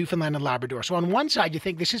Nord in Newfoundland and Labrador. So on one side, you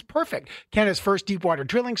think this is perfect. Canada's first deep water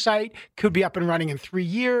drilling site, could be up and running in 3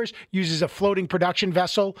 years, uses a floating production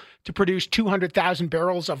vessel to produce 200,000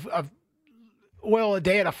 barrels of oil a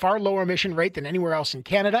day at a far lower emission rate than anywhere else in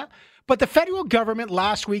Canada. But the federal government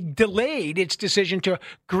last week delayed its decision to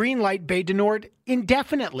greenlight Bay du Nord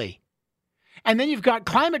indefinitely. And then you've got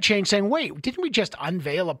climate change saying, wait, didn't we just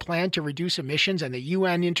unveil a plan to reduce emissions? And the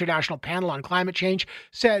UN International Panel on Climate Change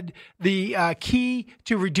said the key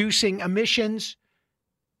to reducing emissions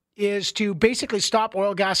is to basically stop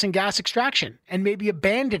oil, gas, and gas extraction and maybe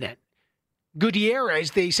abandon it.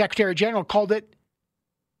 Gutierrez, the Secretary General, called it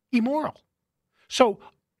immoral. So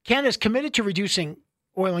Canada's committed to reducing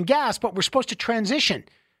oil and gas, but we're supposed to transition.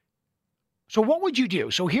 So what would you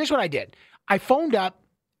do? So here's what I did. I phoned up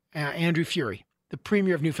Andrew Furey, the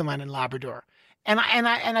Premier of Newfoundland and Labrador. And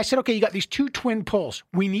I said, okay, you got these two twin poles.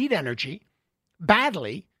 We need energy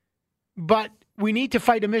badly, but we need to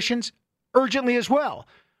fight emissions urgently as well.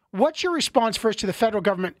 What's your response first to the federal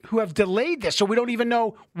government who have delayed this so we don't even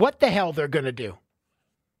know what the hell they're going to do?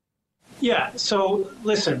 Yeah, so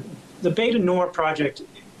listen, the Bay du Nord project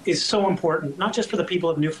is so important, not just for the people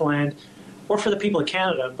of Newfoundland or for the people of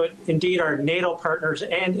Canada, but indeed our NATO partners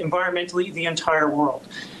and environmentally the entire world.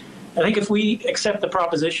 I think if we accept the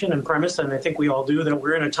proposition and premise, and I think we all do, that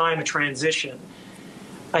we're in a time of transition,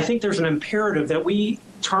 I think there's an imperative that we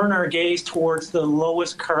turn our gaze towards the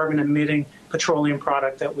lowest carbon emitting petroleum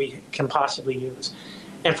product that we can possibly use.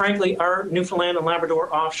 And frankly, our Newfoundland and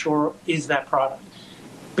Labrador offshore is that product.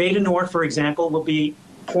 Bay du Nord, for example, will be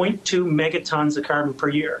 0.2 megatons of carbon per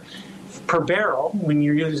year. Per barrel, when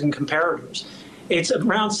you're using comparators, it's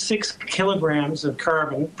around 6 kilograms of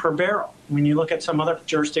carbon per barrel. When you look at some other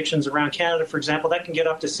jurisdictions around Canada, for example, that can get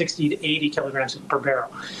up to 60 to 80 kilograms per barrel.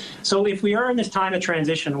 So if we are in this time of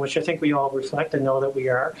transition, which I think we all reflect and know that we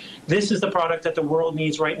are, this is the product that the world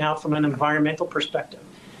needs right now from an environmental perspective.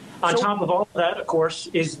 On top of all of that, of course,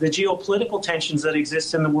 is the geopolitical tensions that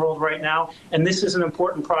exist in the world right now, and this is an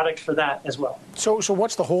important product for that as well. So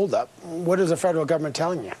what's the holdup? What is the federal government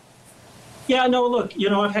telling you? Yeah, no, look,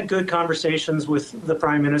 I've had good conversations with the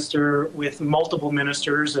Prime Minister, with multiple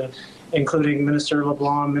ministers, including Minister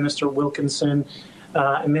LeBlanc, Minister Wilkinson,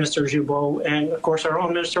 and Minister Joubert, and, of course, our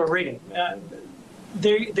own Minister O'Regan.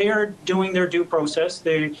 They are doing their due process.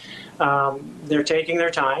 They're taking their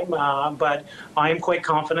time, but I am quite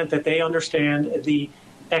confident that they understand the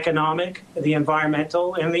economic, the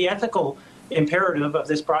environmental, and the ethical imperative of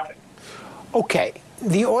this project. Okay.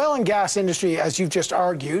 The oil and gas industry, as you've just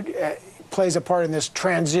argued, plays a part in this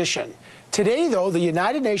transition. Today, though, the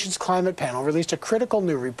United Nations Climate Panel released a critical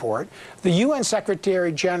new report. The UN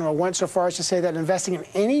Secretary General went so far as to say that investing in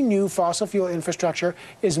any new fossil fuel infrastructure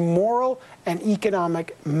is moral and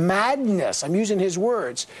economic madness. I'm using his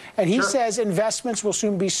words. And he says investments will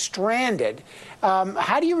soon be stranded.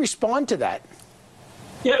 How do you respond to that?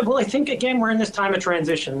 Yeah, well, I think, again, we're in this time of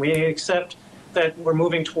transition. We accept that we're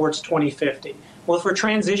moving towards 2050. Well, if we're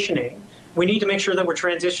transitioning, we need to make sure that we're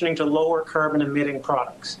transitioning to lower carbon emitting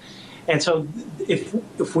products. And so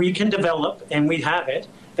if we can develop, and we have it,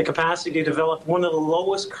 the capacity to develop one of the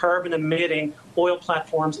lowest carbon emitting oil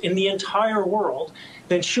platforms in the entire world,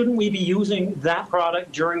 then shouldn't we be using that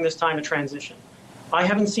product during this time of transition? I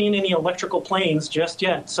haven't seen any electrical planes just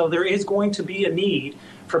yet. So there is going to be a need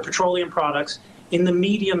for petroleum products in the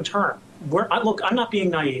medium term. Look, I'm not being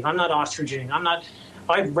naive. I'm not ostriching.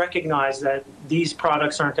 I recognize that these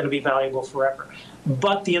products aren't going to be valuable forever.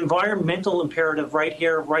 But the environmental imperative right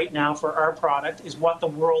here, right now for our product is what the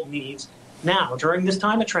world needs now during this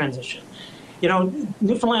time of transition.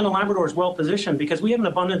 Newfoundland and Labrador is well positioned because we have an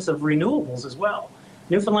abundance of renewables as well.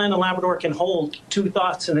 Newfoundland and Labrador can hold two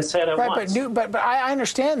thoughts in its head at once. But I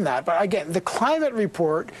understand that. But again, the climate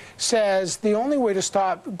report says the only way to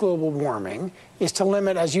stop global warming is to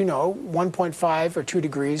limit, as you know, 1.5 or 2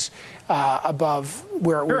 degrees above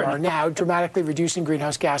where we are now, dramatically reducing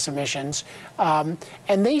greenhouse gas emissions. And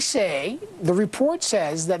they say, the report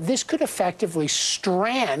says that this could effectively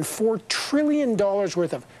strand $4 trillion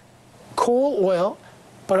worth of coal, oil,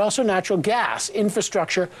 but also natural gas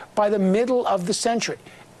infrastructure by the middle of the century.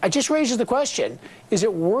 It just raises the question, is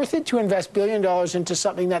it worth it to invest $1 billion into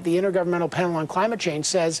something that the Intergovernmental Panel on Climate Change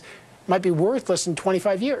says might be worthless in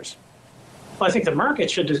 25 years? Well, I think the market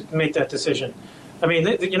should make that decision. I mean,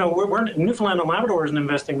 Newfoundland and Labrador isn't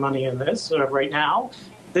investing money in this right now.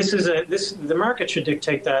 The market should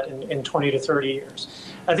dictate that in 20 to 30 years.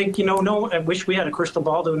 I think, I wish we had a crystal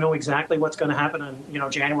ball to know exactly what's going to happen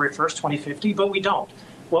on, January 1st, 2050, but we don't.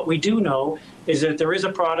 What we do know is that there is a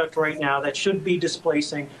product right now that should be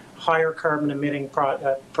displacing higher carbon emitting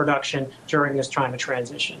production during this time of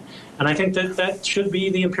transition. And I think that should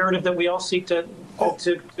be the imperative that we all seek to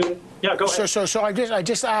yeah, go ahead. So I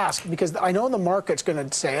just asked, because I know the market's going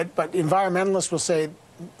to say it, but environmentalists will say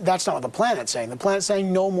that's not what the planet's saying. The planet's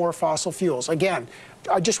saying no more fossil fuels. Again,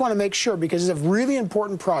 I just want to make sure, because it's a really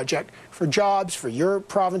important project for jobs, for your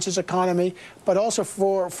province's economy, but also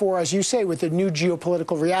for, as you say, with the new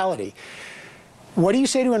geopolitical reality. What do you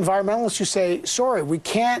say to environmentalists who say, sorry, we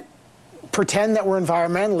can't pretend that we're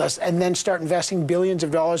environmentalists and then start investing billions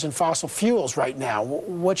of dollars in fossil fuels right now?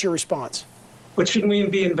 What's your response? But shouldn't we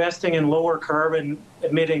be investing in lower carbon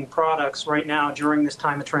emitting products right now during this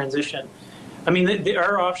time of transition? I mean,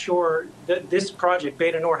 our offshore, this project,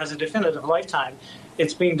 Beta Nor, has a definitive lifetime.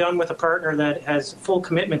 It's being done with a partner that has full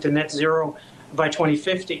commitment to net zero by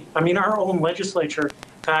 2050. I mean, our own legislature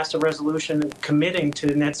passed a resolution committing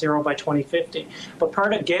to net zero by 2050. But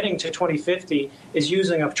part of getting to 2050 is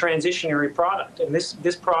using a transitionary product. And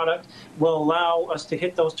this product will allow us to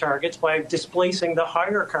hit those targets by displacing the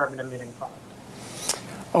higher carbon emitting product.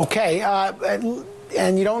 Okay.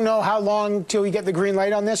 And you don't know how long till we get the green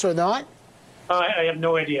light on this or not? I have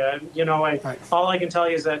no idea. All I can tell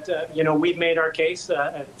you is that, we've made our case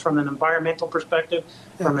from an environmental perspective,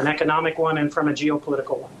 from an economic one, and from a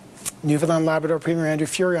geopolitical one. Newfoundland and Labrador Premier Andrew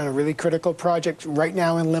Furey on a really critical project right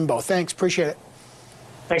now in limbo. Thanks. Appreciate it.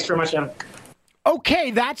 Thanks very much, Adam.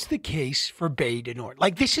 Okay, that's the case for Bay du Nord.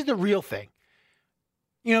 Like, this is the real thing.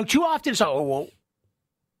 Too often it's,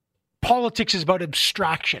 politics is about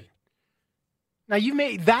abstraction. Now,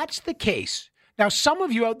 that's the case. Now, some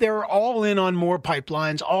of you out there are all in on more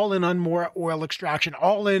pipelines, all in on more oil extraction,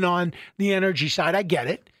 all in on the energy side. I get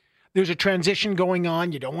it. There's a transition going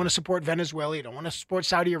on. You don't want to support Venezuela. You don't want to support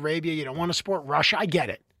Saudi Arabia. You don't want to support Russia. I get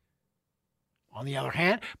it. On the other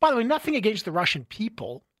hand, by the way, nothing against the Russian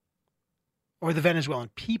people or the Venezuelan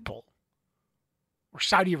people or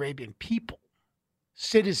Saudi Arabian people,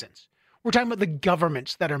 citizens. We're talking about the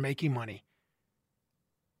governments that are making money.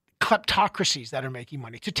 Kleptocracies that are making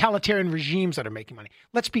money, totalitarian regimes that are making money.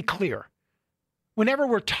 Let's be clear. Whenever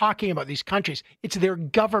we're talking about these countries, it's their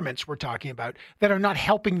governments we're talking about that are not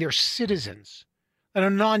helping their citizens, that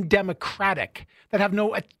are non-democratic, that have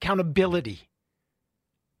no accountability,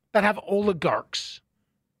 that have oligarchs.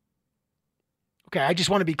 Okay, I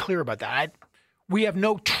just want to be clear about that. We have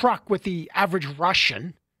no truck with the average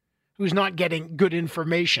Russian who's not getting good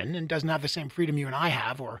information and doesn't have the same freedom you and I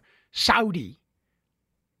have, or Saudi.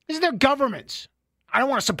 This is their governments. I don't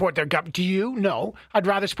want to support their government. Do you? No. I'd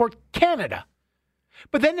rather support Canada.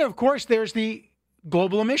 But then, of course, there's the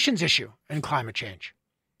global emissions issue and climate change.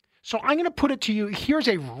 So I'm going to put it to you. Here's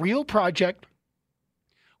a real project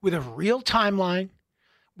with a real timeline,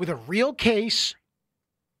 with a real case,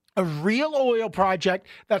 a real oil project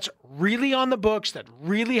that's really on the books, that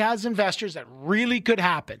really has investors, that really could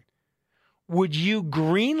happen. Would you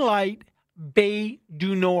green light Bay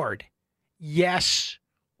du Nord? Yes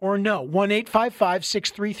or no?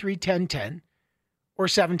 1-855-633-1010 or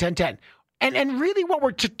 71010. And really what we're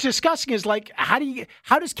discussing is, like, how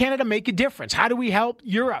does Canada make a difference? How do we help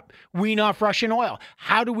Europe wean off Russian oil?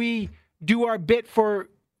 How do we do our bit for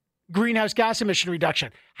greenhouse gas emission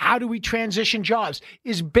reduction? How do we transition jobs?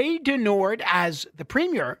 Is Bay du Nord, as the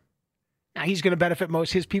Premier, now he's going to benefit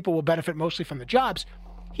most, his people will benefit mostly from the jobs.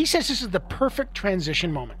 He says this is the perfect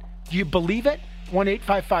transition moment. Do you believe it?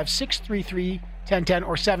 1-855-633-1010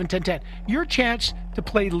 or 71010. Your chance to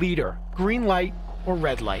play leader, green light or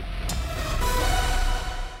red light.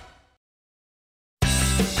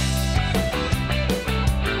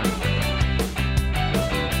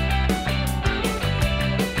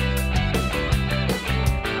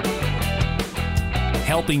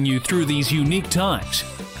 Helping you through these unique times.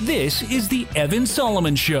 This is the Evan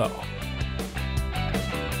Solomon Show.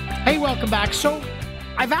 Hey, welcome back. So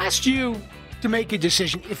I've asked you to make a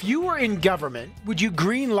decision. If you were in government, would you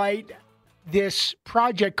green light this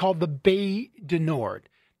project called the Bay du Nord?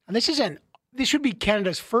 And this would be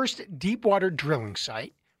Canada's first deep water drilling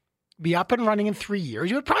site. Be up and running in 3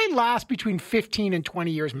 years. It would probably last between 15 and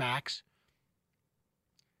 20 years max.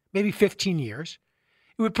 Maybe 15 years.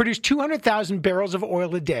 It would produce 200,000 barrels of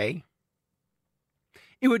oil a day.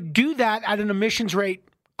 It would do that at an emissions rate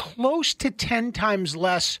close to 10 times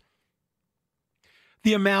less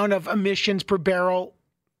the amount of emissions per barrel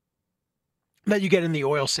that you get in the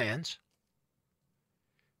oil sands.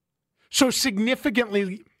 So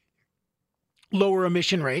significantly lower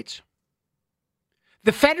emission rates.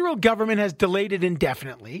 The federal government has delayed it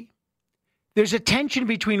indefinitely. There's a tension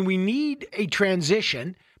between we need a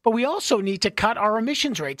transition, but we also need to cut our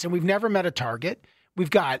emissions rates, and we've never met a target. We've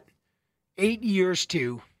got 8 years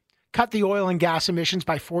to cut the oil and gas emissions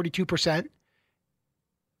by 42%.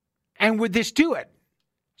 And would this do it?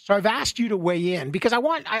 So I've asked you to weigh in because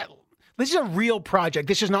this is a real project.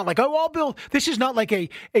 This is not like, I'll build. This is not like a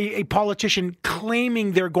politician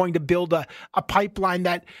claiming they're going to build a pipeline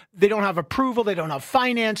that they don't have approval, they don't have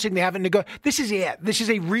financing, they haven't negotiated. This is it. This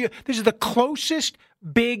is the closest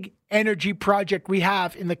big energy project we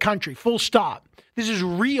have in the country. Full stop. This is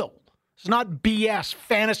real. It's not BS,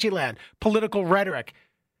 fantasy land, political rhetoric.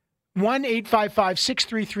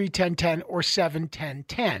 1-855-633-1010 or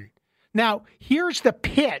 71010. Now, here's the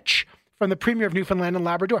pitch from the Premier of Newfoundland and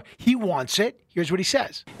Labrador. He wants it. Here's what he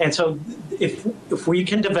says. And so if we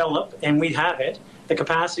can develop, and we have it, the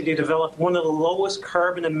capacity to develop one of the lowest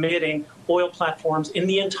carbon emitting oil platforms in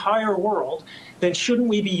the entire world, then shouldn't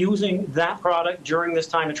we be using that product during this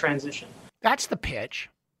time of transition? That's the pitch.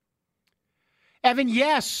 Evan,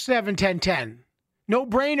 yes, 71010. No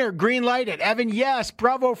brainer, green lighted. Evan, yes,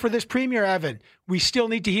 bravo for this Premier, Evan. We still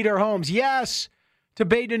need to heat our homes. Yes. To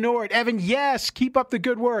Bay du Nord. Evan, yes, keep up the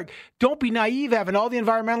good work. Don't be naive, Evan. All the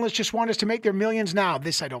environmentalists just want us to make their millions now.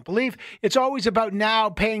 This I don't believe. It's always about now,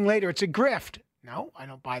 paying later. It's a grift. No, I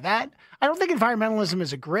don't buy that. I don't think environmentalism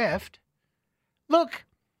is a grift. Look,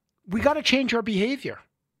 we got to change our behavior.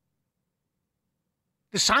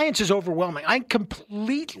 The science is overwhelming. I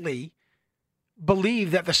completely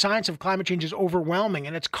believe that the science of climate change is overwhelming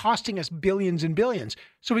and it's costing us billions and billions.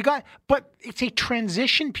 But it's a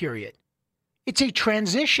transition period. It's a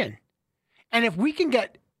transition. And if we can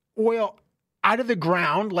get oil out of the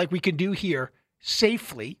ground like we can do here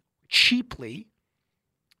safely, cheaply,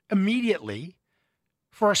 immediately,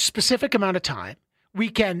 for a specific amount of time, we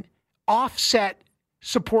can offset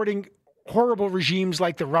supporting horrible regimes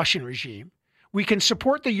like the Russian regime. We can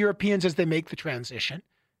support the Europeans as they make the transition.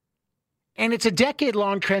 And it's a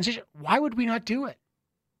decade-long transition. Why would we not do it?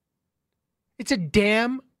 It's a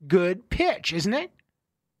damn good pitch, isn't it?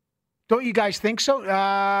 Don't you guys think so?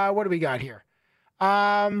 What do we got here?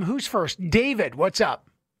 Who's first? David, what's up?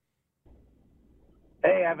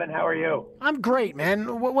 Hey, Evan, how are you? I'm great,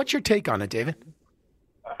 man. What's your take on it, David?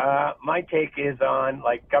 My take is on,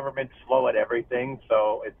 government's slow at everything,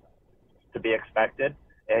 so it's to be expected.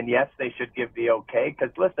 And yes, they should give the okay,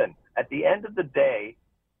 because listen, at the end of the day,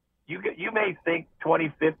 you may think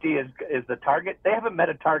 2050 is the target. They haven't met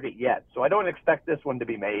a target yet, so I don't expect this one to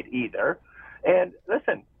be made either. And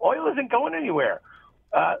listen, oil isn't going anywhere.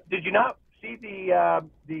 Did you not see the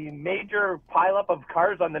major pileup of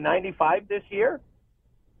cars on the 95 this year?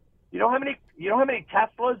 You know how many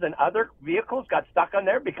Teslas and other vehicles got stuck on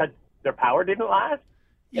there because their power didn't last?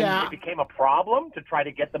 Yeah. And it became a problem to try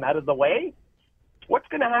to get them out of the way. What's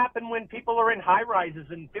going to happen when people are in high rises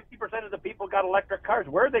and 50% of the people got electric cars?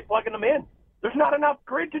 Where are they plugging them in? There's not enough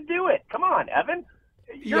grid to do it. Come on, Evan.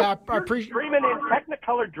 You're dreaming in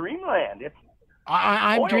Technicolor dreamland.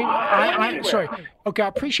 I'm sorry. Okay, I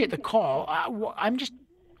appreciate the call.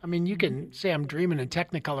 You can say I'm dreaming in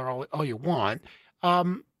Technicolor all you want.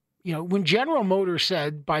 When General Motors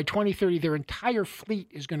said by 2030 their entire fleet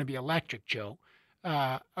is going to be electric, Joe,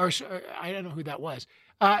 I don't know who that was.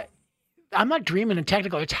 I'm not dreaming in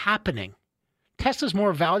Technicolor. It's happening. Tesla's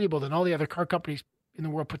more valuable than all the other car companies in the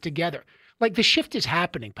world put together. The shift is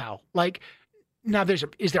happening, pal. Now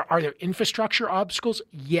are there infrastructure obstacles?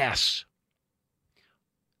 Yes.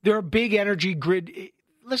 There are big energy grid.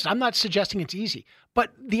 Listen, I'm not suggesting it's easy, but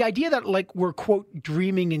the idea that we're quote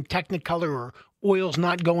dreaming in Technicolor or oil's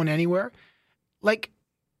not going anywhere,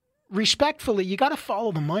 respectfully, you got to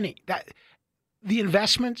follow the money. That the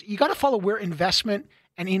investment, you got to follow where investment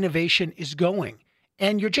and innovation is going.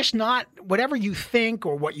 And you're just not, whatever you think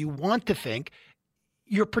or what you want to think,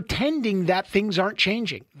 you're pretending that things aren't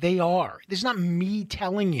changing. They are. This is not me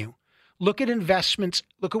telling you. Look at investments.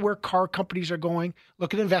 Look at where car companies are going.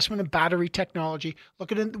 Look at investment in battery technology.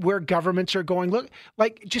 Look at where governments are going. Look,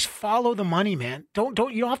 just follow the money, man. You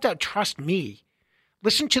don't have to trust me.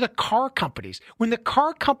 Listen to the car companies. When the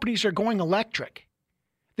car companies are going electric,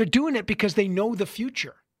 they're doing it because they know the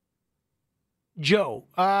future. Joe.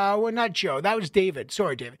 Well, not Joe. That was David.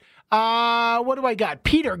 Sorry, David. What do I got?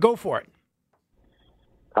 Peter, go for it.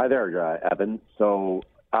 Hi there, Evan. So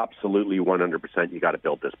absolutely 100% you got to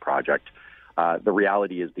build this project. The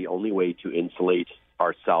reality is the only way to insulate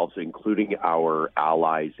ourselves, including our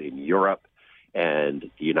allies in Europe and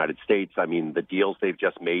the United States, the deals they've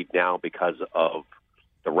just made now because of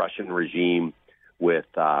the Russian regime with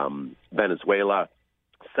Venezuela,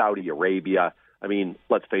 Saudi Arabia, I mean,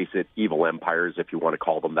 let's face it, evil empires, if you want to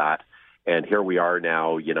call them that. And here we are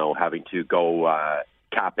now, having to go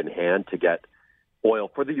cap in hand to get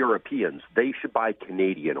oil for the Europeans. They should buy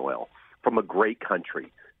Canadian oil from a great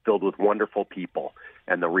country filled with wonderful people.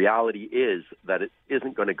 And the reality is that it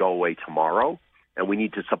isn't going to go away tomorrow, and we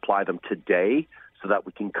need to supply them today so that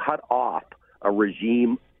we can cut off a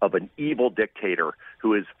regime of an evil dictator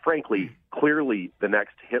who is, frankly, clearly the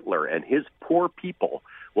next Hitler, and his poor people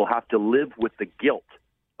will have to live with the guilt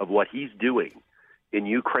of what he's doing in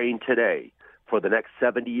Ukraine today for the next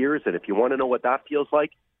 70 years. And if you want to know what that feels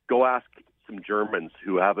like, go ask some Germans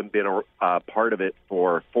who haven't been a part of it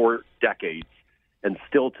for 4 decades and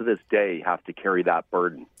still to this day have to carry that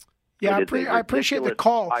burden. Yeah, I appreciate the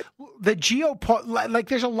call. The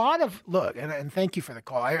there's a lot of, look, and thank you for the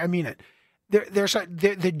call. I mean it. There's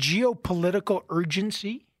the geopolitical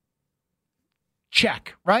urgency.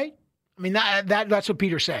 Check, right? I mean, that's what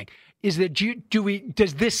Peter's saying. Is that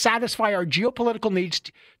does this satisfy our geopolitical needs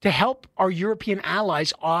to help our European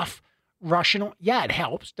allies off Russian? Yeah, it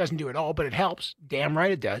helps. Doesn't do it all, but it helps. Damn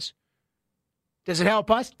right it does. Does it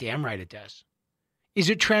help us? Damn right it does. Is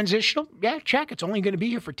it transitional? Yeah, check. It's only going to be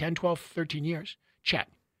here for 10, 12, 13 years. Check.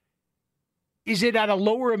 Is it at a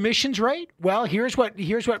lower emissions rate? Well, here's what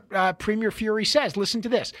Premier Furey says. Listen to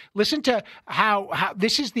this. Listen to how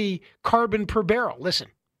this is the carbon per barrel. Listen.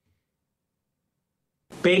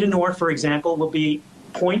 Beta Nor, for example, will be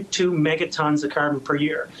 0.2 megatons of carbon per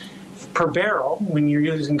year. Per barrel, when you're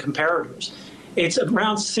using comparators, it's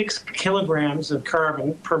around 6 kilograms of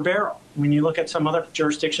carbon per barrel. When you look at some other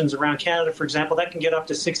jurisdictions around Canada, for example, that can get up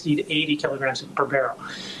to 60 to 80 kilograms per barrel.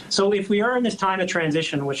 So if we are in this time of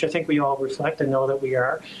transition, which I think we all reflect and know that we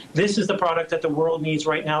are, this is the product that the world needs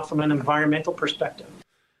right now from an environmental perspective.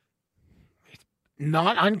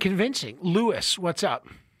 Not unconvincing. Lewis, what's up?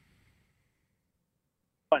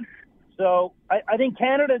 So I think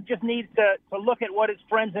Canada just needs to look at what its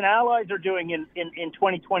friends and allies are doing in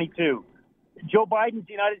 2022. Joe Biden's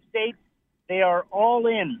United States, they are all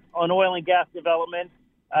in on oil and gas development,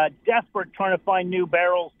 desperate trying to find new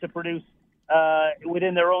barrels to produce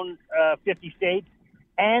within their own 50 states,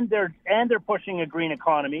 and they're pushing a green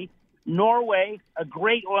economy. Norway, a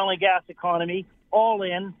great oil and gas economy, all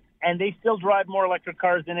in, and they still drive more electric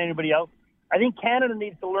cars than anybody else. I think Canada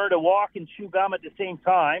needs to learn to walk and chew gum at the same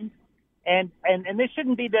time. And this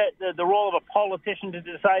shouldn't be the role of a politician to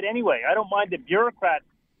decide anyway. I don't mind that bureaucrats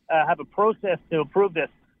have a process to approve this,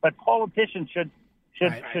 but politicians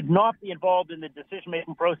should not be involved in the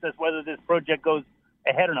decision-making process whether this project goes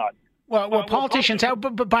ahead or not. Well, politicians have,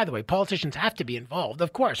 but by the way, politicians have to be involved.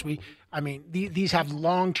 Of course, these have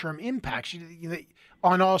long-term impacts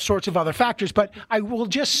on all sorts of other factors. But I will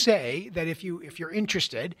just say that if you're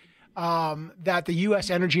interested, that the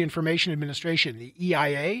U.S. Energy Information Administration, the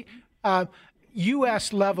EIA,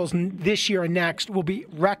 U.S. levels this year and next will be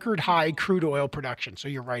record high crude oil production. So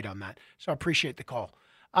you're right on that. So I appreciate the call.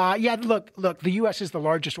 Look, the U.S. is the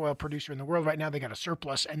largest oil producer in the world right now. They got a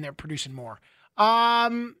surplus and they're producing more.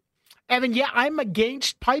 Evan, I'm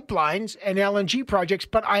against pipelines and LNG projects,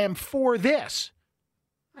 but I am for this.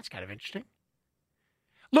 That's kind of interesting.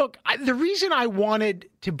 Look, the reason I wanted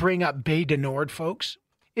to bring up Bay du Nord, folks,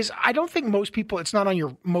 is I don't think it's not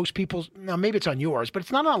on most people's, now maybe it's on yours, but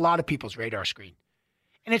it's not on a lot of people's radar screen.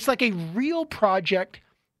 And it's like a real project.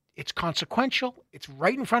 It's consequential. It's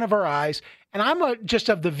right in front of our eyes. And I'm just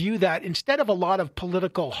of the view that instead of a lot of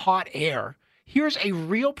political hot air, here's a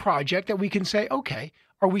real project that we can say, okay,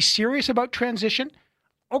 are we serious about transition?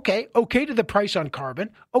 Okay to the price on carbon.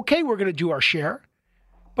 Okay, we're going to do our share.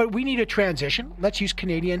 But we need a transition. Let's use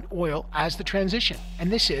Canadian oil as the transition. And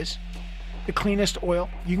this is the cleanest oil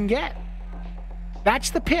you can get. That's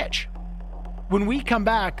the pitch. When we come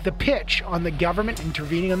back, the pitch on the government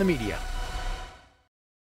intervening on the media.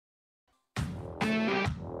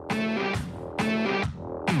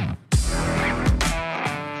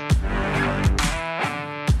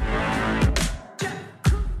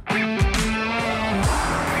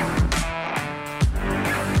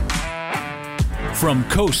 From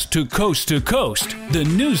coast to coast to coast, the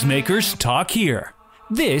newsmakers talk here.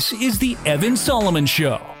 This is the Evan Solomon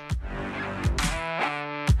Show.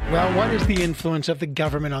 Well, what is the influence of the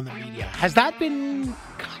government on the media? Has that been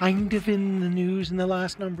kind of in the news in the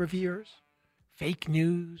last number of years? Fake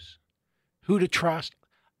news? Who to trust?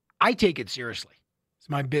 I take it seriously. It's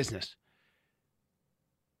my business.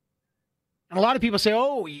 And a lot of people say,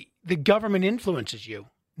 oh, the government influences you.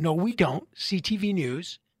 No, we don't. CTV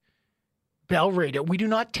News, Bell Radio. We do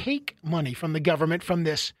not take money from the government from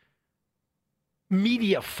this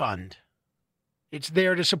media fund. It's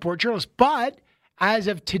there to support journalists. But as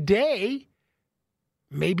of today,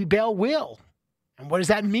 maybe Bell will. And what does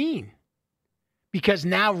that mean? Because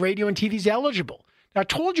now radio and TV is eligible. Now, I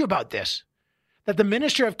told you about this, that the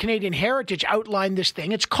Minister of Canadian Heritage outlined this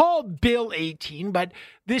thing. It's called Bill 18, but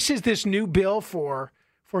this is this new bill for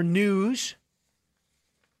news.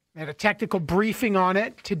 I had a technical briefing on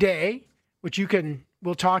it today, which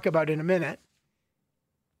we'll talk about in a minute.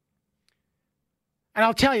 And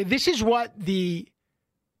I'll tell you, this is what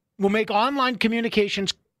will make online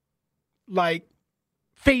communications like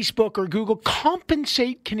Facebook or Google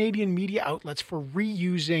compensate Canadian media outlets for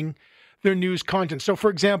reusing their news content. So,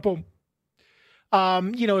 for example,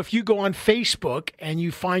 if you go on Facebook and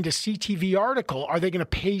you find a CTV article, are they going to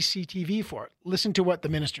pay CTV for it? Listen to what the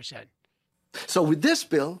minister said. So with this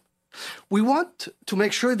bill, we want to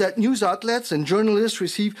make sure that news outlets and journalists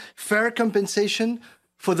receive fair compensation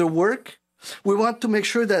for their work. We want to make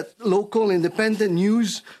sure that local independent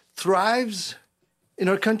news thrives in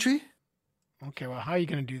our country. Okay, well, how are you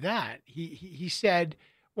going to do that? He said,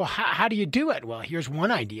 well, how do you do it? Well, here's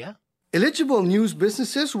one idea. Eligible news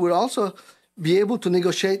businesses will also be able to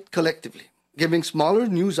negotiate collectively, giving smaller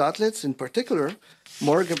news outlets in particular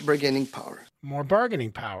more bargaining power. More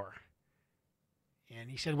bargaining power.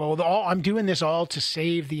 And he said, well, I'm doing this all to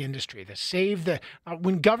save the industry,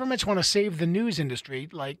 when governments want to save the news industry,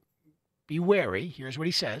 like, be wary. Here's what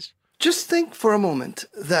he says. Just think for a moment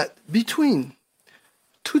that between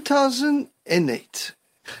 2008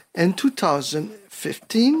 and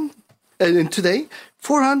 2015, and today,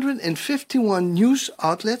 451 news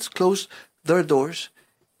outlets closed their doors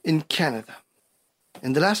in Canada.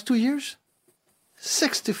 In the last 2 years,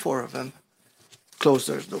 64 of them closed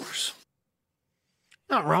their doors.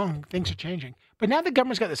 Not wrong. Things are changing. But now the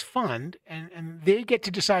government's got this fund, and they get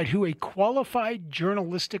to decide who a qualified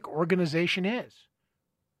journalistic organization is.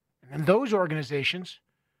 And those organizations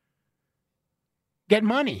get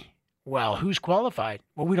money. Well, who's qualified?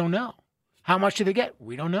 Well, we don't know. How much do they get?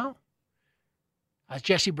 We don't know. As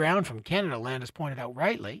Jesse Brown from Canada Land has pointed out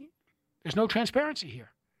rightly, there's no transparency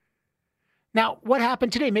here. Now, what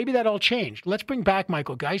happened today? Maybe that all changed. Let's bring back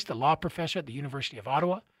Michael Geist, the law professor at the University of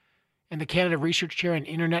Ottawa and the Canada Research Chair in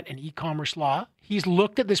Internet and E-commerce Law. He's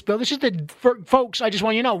looked at this bill. This is folks, I just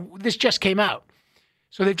want you to know, this just came out.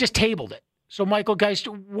 So they've just tabled it. So, Michael Geist,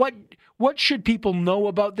 what should people know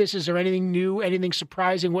about this? Is there anything new, anything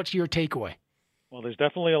surprising? What's your takeaway? Well, there's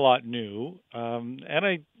definitely a lot new. And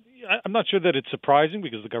I'm not sure that it's surprising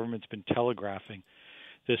because the government's been telegraphing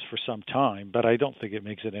this for some time, but I don't think it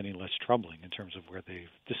makes it any less troubling in terms of where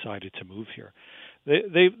they've decided to move here.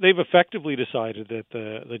 They've effectively decided that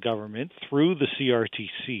the government, through the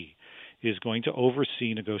CRTC, is going to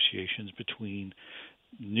oversee negotiations between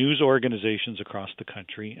news organizations across the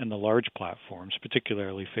country and the large platforms,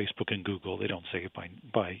 particularly Facebook and Google. They don't say it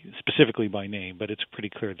by specifically by name, but it's pretty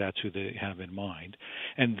clear that's who they have in mind.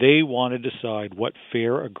 And they want to decide what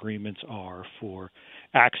fair agreements are for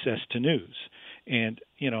access to news. And,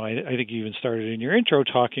 I think you even started in your intro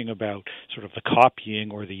talking about sort of the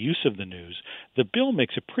copying or the use of the news. The bill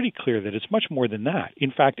makes it pretty clear that it's much more than that.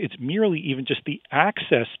 In fact, it's merely even just the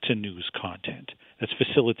access to news content that's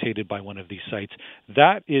facilitated by one of these sites.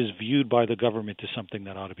 That is viewed by the government as something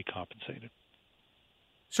that ought to be compensated.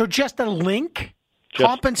 So just a link? Just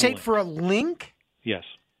compensate a link. For a link? Yes.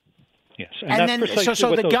 Yes. And then,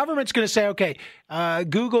 so the government's going to say, okay,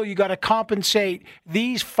 Google, you got to compensate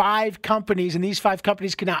these 5 companies, and these 5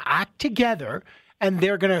 companies can now act together, and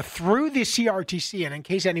they're going to, through the CRTC, and in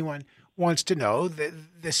case anyone wants to know, the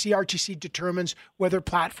CRTC determines whether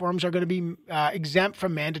platforms are going to be exempt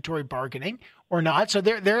from mandatory bargaining or not. So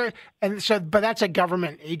but that's a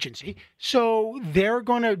government agency. So they're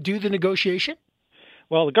going to do the negotiation?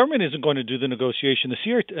 Well, the government isn't going to do the negotiation,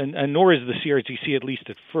 and nor is the CRTC, at least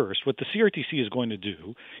at first. What the CRTC is going to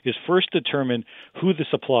do is first determine who this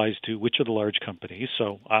applies to, which are the large companies,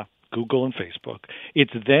 so Google and Facebook.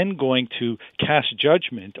 It's then going to cast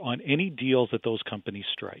judgment on any deals that those companies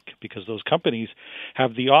strike, because those companies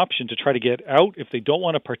have the option to try to get out if they don't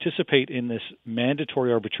want to participate in this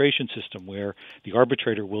mandatory arbitration system where the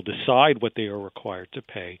arbitrator will decide what they are required to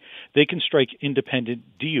pay. They can strike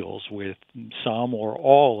independent deals with some or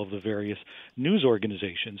all of the various news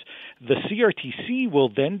organizations. The CRTC will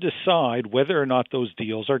then decide whether or not those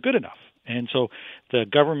deals are good enough. And so the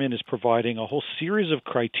government is providing a whole series of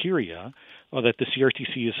criteria that the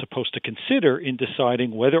CRTC is supposed to consider in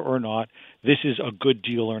deciding whether or not this is a good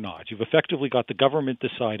deal or not. You've effectively got the government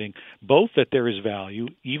deciding both that there is value,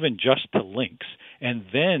 even just to links, and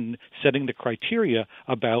then setting the criteria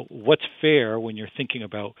about what's fair when you're thinking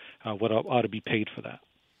about what ought to be paid for that.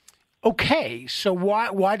 Okay, so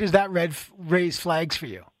why does that raise flags for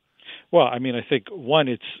you? Well, I mean, I think, one,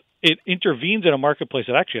 it's it intervenes in a marketplace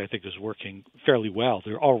that actually I think is working fairly well.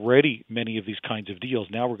 There are already many of these kinds of deals.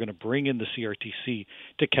 Now we're going to bring in the CRTC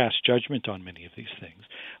to cast judgment on many of these things.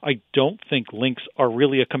 I don't think links are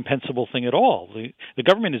really a compensable thing at all. The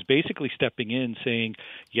government is basically stepping in saying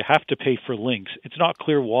you have to pay for links. It's not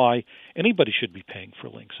clear why anybody should be paying for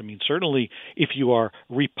links. I mean, certainly if you are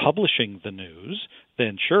republishing the news,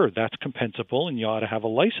 then sure, that's compensable and you ought to have a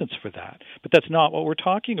license for that. But that's not what we're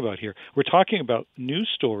talking about here. We're talking about news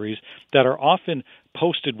stories that are often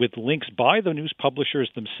posted with links by the news publishers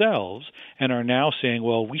themselves and are now saying,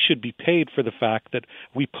 well, we should be paid for the fact that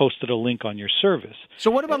we posted a link on your service. So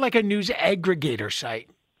what about like a news aggregator site,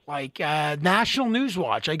 like National News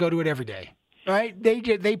Watch? I go to it every day. Right?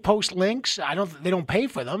 They post links. They don't pay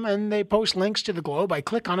for them, and they post links to the Globe. I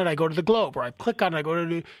click on it, I go to the Globe, or I click on it, I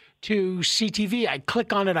go to CTV. I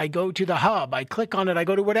click on it, I go to the Hub. I click on it, I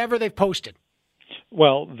go to whatever they've posted.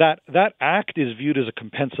 Well, that act is viewed as a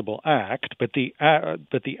compensable act, but the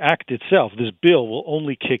act itself, this bill, will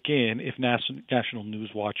only kick in if National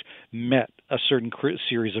News Watch met a certain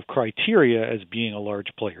series of criteria as being a large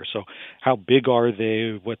player. So, how big are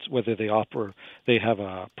they? Whether they have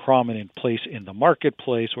a prominent place in the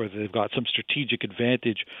marketplace, whether they've got some strategic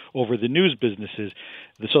advantage over the news businesses.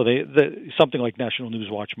 So, something like National News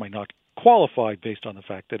Watch might not qualify based on the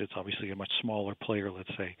fact that it's obviously a much smaller player, let's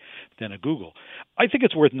say, than a Google. I think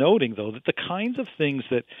it's worth noting, though, that the kinds of things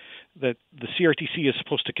that the CRTC is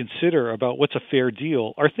supposed to consider about what's a fair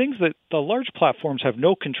deal are things that the large platforms have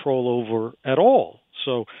no control over at all.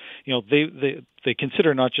 So, they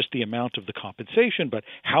consider not just the amount of the compensation, but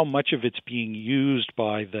how much of it's being used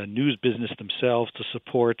by the news business themselves to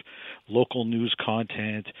support local news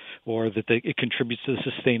content, or that it contributes to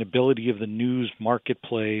the sustainability of the news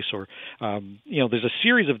marketplace, or there's a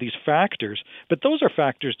series of these factors. But those are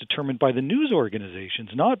factors determined by the news organizations,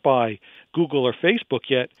 not by Google or Facebook.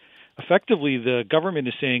 Yet, effectively, the government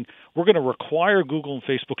is saying we're going to require Google and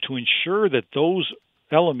Facebook to ensure that those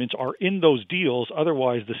elements are in those deals.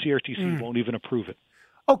 Otherwise, the CRTC won't even approve it.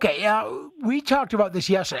 Okay, we talked about this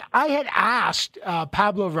yesterday. I had asked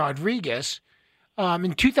Pablo Rodriguez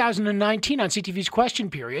in 2019 on CTV's Question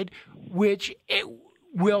Period,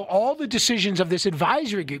 will all the decisions of this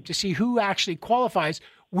advisory group to see who actually qualifies,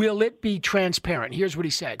 will it be transparent? Here's what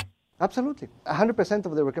he said. Absolutely. 100%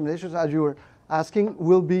 of the recommendations, as you were asking,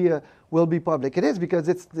 will be public. It is because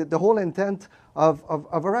it's the whole intent of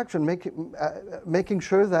our action, making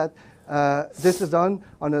sure that this is done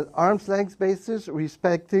on an arm's length basis,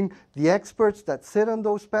 respecting the experts that sit on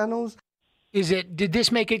those panels. Did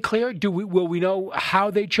this make it clear? Will we know how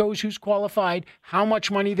they chose who's qualified, how much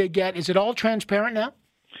money they get? Is it all transparent now?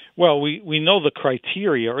 Well, we know the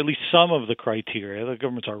criteria, or at least some of the criteria. The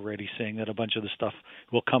government's already saying that a bunch of the stuff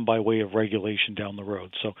will come by way of regulation down the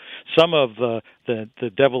road. So some of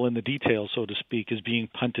the devil in the details, so to speak, is being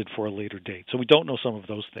punted for a later date. So we don't know some of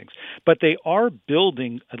those things. But they are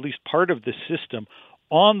building at least part of the system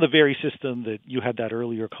on the very system that you had that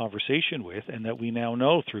earlier conversation with, and that we now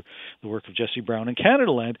know through the work of Jesse Brown in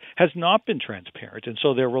Canadaland has not been transparent. And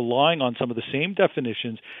so they're relying on some of the same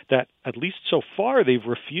definitions that, at least so far, they've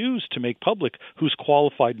refused to make public who's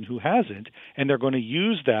qualified and who hasn't, and they're going to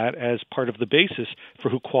use that as part of the basis for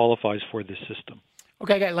who qualifies for this system.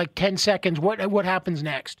 Okay, I got like 10 seconds. What happens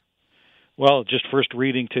next? Well, just first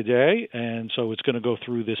reading today, and so it's going to go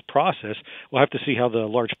through this process. We'll have to see how the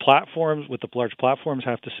large platforms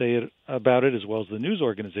have to say about it, as well as the news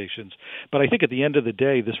organizations. But I think at the end of the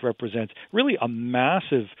day, this represents really a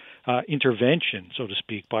massive intervention, so to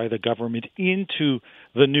speak, by the government into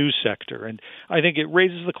the news sector. And I think it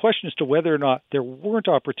raises the question as to whether or not there weren't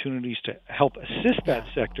opportunities to help assist that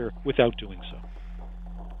sector without doing so.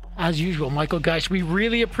 As usual, Michael Geist, we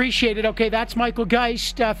really appreciate it. Okay, that's Michael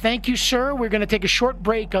Geist. Thank you, sir. We're going to take a short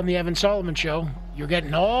break on the Evan Solomon Show. You're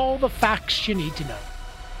getting all the facts you need to know.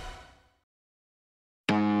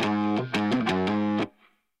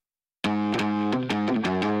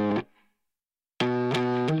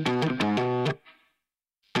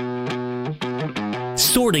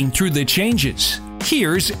 Sorting through the changes.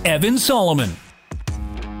 Here's Evan Solomon.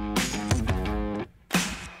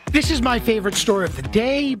 This is my favorite story of the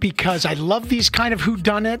day because I love these kind of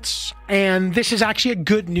whodunits, and this is actually a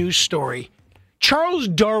good news story. Charles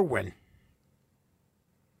Darwin,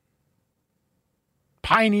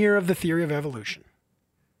 pioneer of the theory of evolution.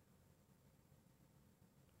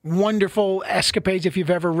 Wonderful escapades if you've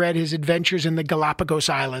ever read his adventures in the Galapagos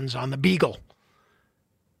Islands on the Beagle.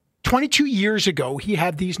 22 years ago, he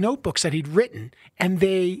had these notebooks that he'd written, and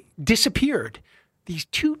they disappeared. These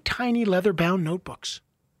two tiny leather-bound notebooks.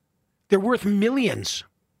 They're worth millions,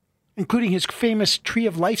 including his famous Tree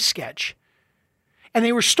of Life sketch. And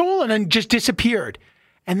they were stolen and just disappeared.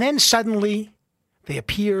 And then suddenly they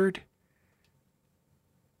appeared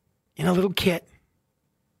in a little kit,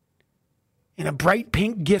 in a bright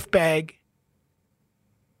pink gift bag,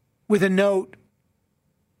 with a note,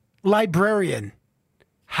 librarian,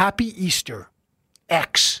 Happy Easter,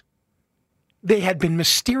 X. They had been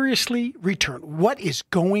mysteriously returned. What is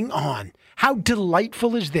going on? How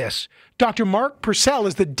delightful is this? Dr. Mark Purcell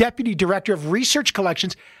is the Deputy Director of Research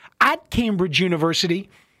Collections at Cambridge University,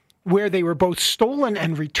 where they were both stolen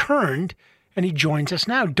and returned, and he joins us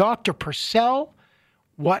now. Dr. Purcell,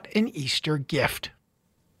 what an Easter gift.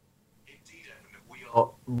 Indeed, we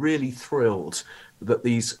are really thrilled that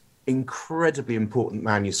these incredibly important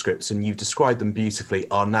manuscripts, and you've described them beautifully,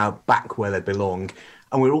 are now back where they belong.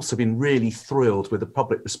 And we've also been really thrilled with the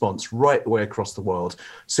public response right the way across the world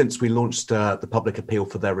since we launched the public appeal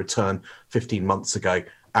for their return 15 months ago.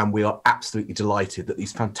 And we are absolutely delighted that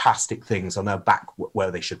these fantastic things are now back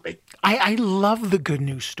where they should be. I love the good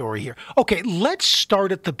news story here. Okay, let's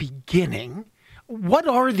start at the beginning. What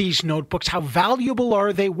are these notebooks? How valuable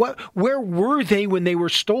are they? Where were they when they were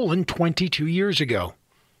stolen 22 years ago?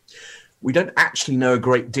 We don't actually know a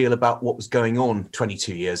great deal about what was going on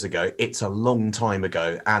 22 years ago. It's a long time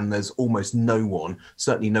ago, and there's almost no one,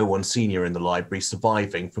 certainly no one senior in the library,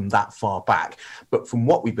 surviving from that far back. But from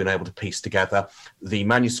what we've been able to piece together, the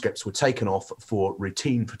manuscripts were taken off for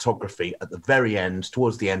routine photography at the very end,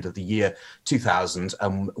 towards the end of the year 2000,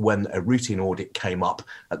 and when a routine audit came up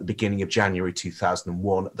at the beginning of January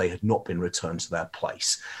 2001, they had not been returned to their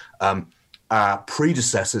place. Our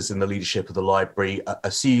predecessors in the leadership of the library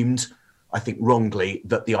assumed, I think wrongly,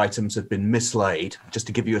 that the items had been mislaid. Just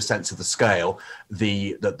to give you a sense of the scale,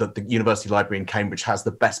 the University Library in Cambridge has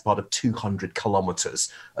the best part of 200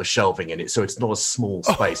 kilometres of shelving in it, so it's not a small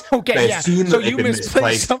space. Oh, okay, yeah. So you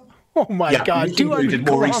misplaced some. Oh my God! 200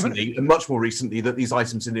 more recently, and much more recently, that these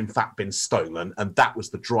items had in fact been stolen, and that was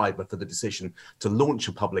the driver for the decision to launch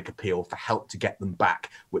a public appeal for help to get them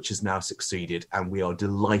back, which has now succeeded, and we are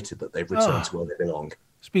delighted that they've returned to where they belong.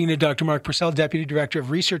 Speaking to Dr. Mark Purcell, Deputy Director of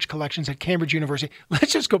Research Collections at Cambridge University,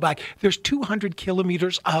 let's just go back. There's 200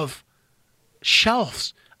 kilometers of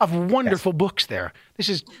shelves of wonderful books there. This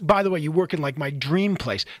is, by the way, you work in like my dream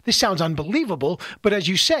place. This sounds unbelievable, but as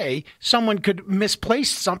you say, someone could misplace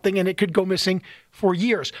something and it could go missing for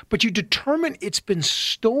years. But you determine it's been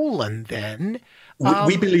stolen then.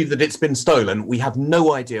 We believe that it's been stolen. We have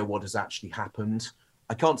no idea what has actually happened.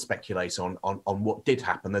 I can't speculate on what did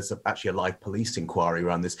happen. There's actually a live police inquiry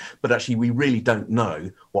around this, but actually we really don't know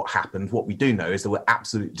what happened. What we do know is that we're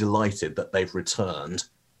absolutely delighted that they've returned.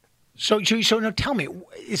 So now tell me,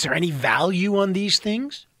 is there any value on these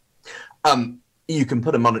things? You can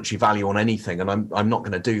put a monetary value on anything, and I'm not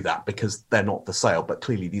going to do that because they're not for sale, but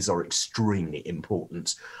clearly these are extremely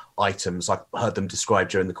important items. I've heard them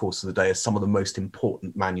described during the course of the day as some of the most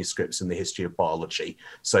important manuscripts in the history of biology.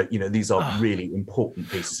 So, these are really important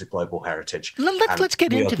pieces of global heritage. Let's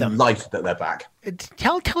get into them. Delighted that they're back.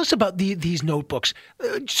 Tell us about these notebooks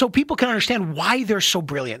so people can understand why they're so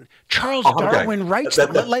brilliant. Charles Darwin writes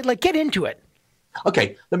them. Get into it.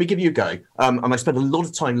 Okay, let me give you a go. And I spent a lot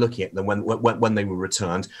of time looking at them when they were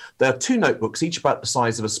returned. There are two notebooks, each about the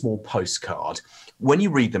size of a small postcard. When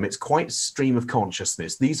you read them, it's quite stream of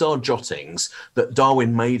consciousness. These are jottings that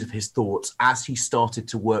Darwin made of his thoughts as he started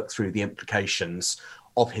to work through the implications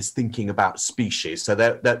of his thinking about species. So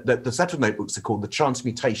the set of notebooks are called the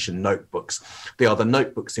Transmutation Notebooks. They are the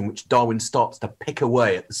notebooks in which Darwin starts to pick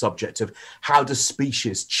away at the subject of how does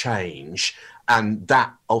species change. And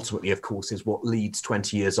that ultimately, of course, is what leads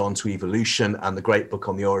 20 years on to evolution and the great book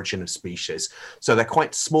on the origin of species. So they're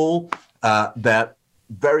quite small. They're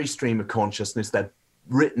very stream of consciousness. They're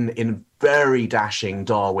written in very dashing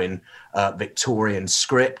Darwin Victorian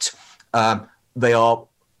script. They are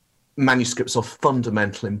manuscripts of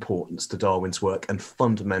fundamental importance to Darwin's work and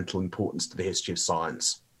fundamental importance to the history of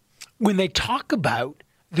science. When they talk about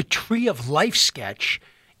the Tree of Life sketch,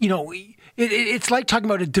 it's like talking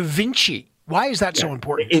about a Da Vinci. Why is that so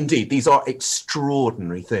important? Indeed, these are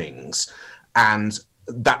extraordinary things. And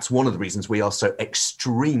that's one of the reasons we are so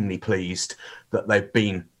extremely pleased that they've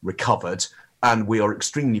been recovered. And we are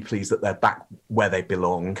extremely pleased that they're back where they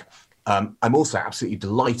belong. I'm also absolutely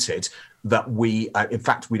delighted that we'd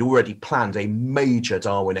already planned a major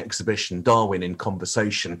Darwin exhibition, Darwin in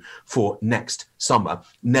Conversation, for next summer,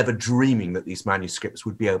 never dreaming that these manuscripts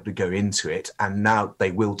would be able to go into it. And now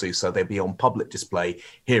they will do so. They'll be on public display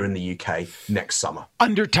here in the UK next summer.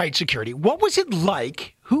 Under tight security. What was it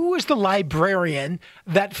like? Who was the librarian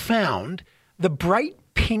that found the bright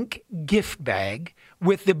pink gift bag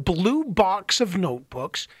with the blue box of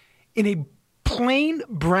notebooks in a plain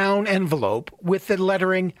brown envelope with the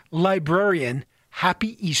lettering librarian,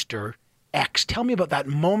 Happy Easter, X. Tell me about that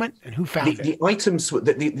moment and who found it.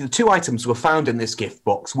 The two items were found in this gift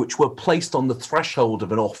box, which were placed on the threshold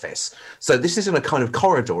of an office. So this isn't a kind of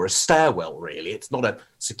corridor, a stairwell, really. It's not a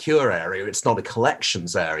secure area. It's not a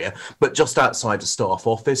collections area, but just outside a staff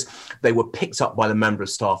office. They were picked up by the member of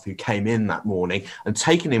staff who came in that morning and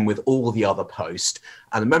taken in with all the other post.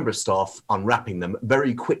 And the member of staff, unwrapping them,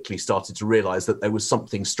 very quickly started to realise that there was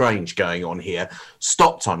something strange going on here,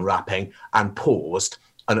 stopped unwrapping and paused.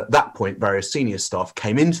 And at that point, various senior staff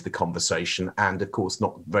came into the conversation. And of course,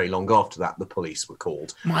 not very long after that, the police were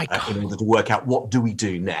called in order to work out what do we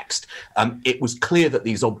do next. It was clear that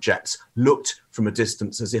these objects looked from a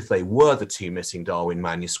distance as if they were the two missing Darwin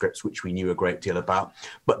manuscripts, which we knew a great deal about,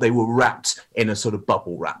 but they were wrapped in a sort of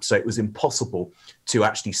bubble wrap. So it was impossible to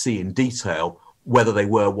actually see in detail whether they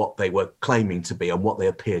were what they were claiming to be and what they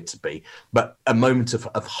appeared to be. But a moment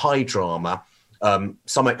of high drama,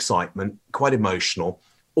 some excitement, quite emotional.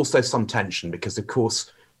 Also some tension because, of course,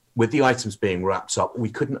 with the items being wrapped up, we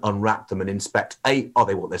couldn't unwrap them and inspect, A, are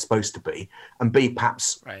they what they're supposed to be? And B,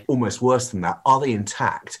 perhaps almost worse than that, are they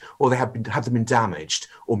intact or have they been damaged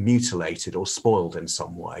or mutilated or spoiled in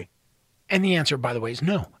some way? And the answer, by the way, is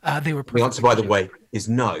no. They were the answer, by the way, is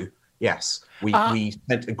no. Yes, we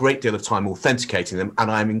spent a great deal of time authenticating them, and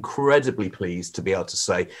I'm incredibly pleased to be able to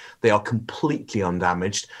say they are completely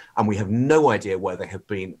undamaged, and we have no idea where they have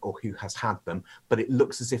been or who has had them, but it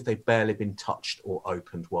looks as if they've barely been touched or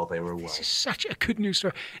opened while they were away. This is such a good news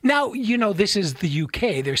story. Now, this is the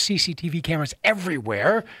UK. There's CCTV cameras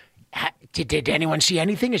everywhere. Did anyone see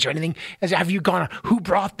anything? Is there anything? Have you gone, who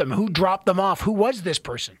brought them? Who dropped them off? Who was this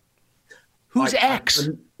person? Who's X?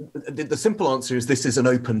 The simple answer is this is an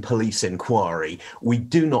open police inquiry. We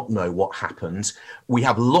do not know what happened. We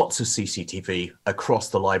have lots of CCTV across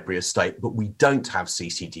the library estate, but we don't have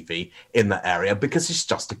CCTV in that area because it's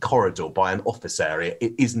just a corridor by an office area.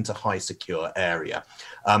 It isn't a high secure area.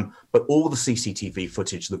 But all the CCTV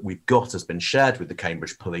footage that we've got has been shared with the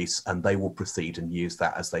Cambridge Police, and they will proceed and use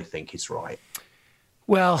that as they think is right.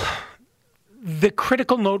 Well, the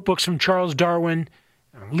critical notebooks from Charles Darwin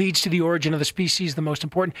leads to the origin of the species, the most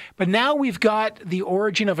important. But now we've got the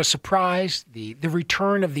origin of a surprise, the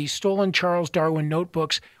return of these stolen Charles Darwin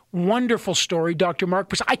notebooks. Wonderful story, Dr. Mark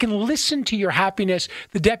Purcell. I can listen to your happiness,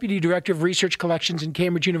 the Deputy Director of Research Collections in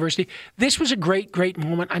Cambridge University. This was a great, great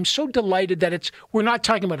moment. I'm so delighted that we're not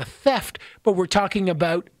talking about a theft, but we're talking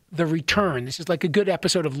about the return. This is like a good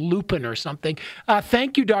episode of Lupin or something.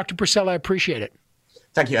 Thank you, Dr. Purcell. I appreciate it.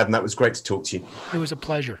 Thank you, Evan. That was great to talk to you. It was a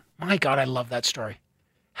pleasure. My God, I love that story.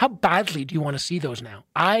 How badly do you want to see those now?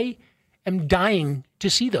 I am dying to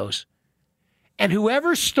see those. And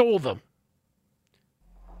whoever stole them,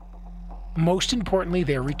 most importantly,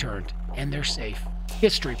 they're returned and they're safe.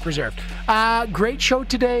 History preserved. Great show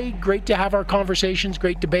today. Great to have our conversations,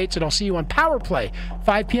 great debates, and I'll see you on Power Play,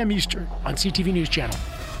 5 p.m. Eastern on CTV News Channel.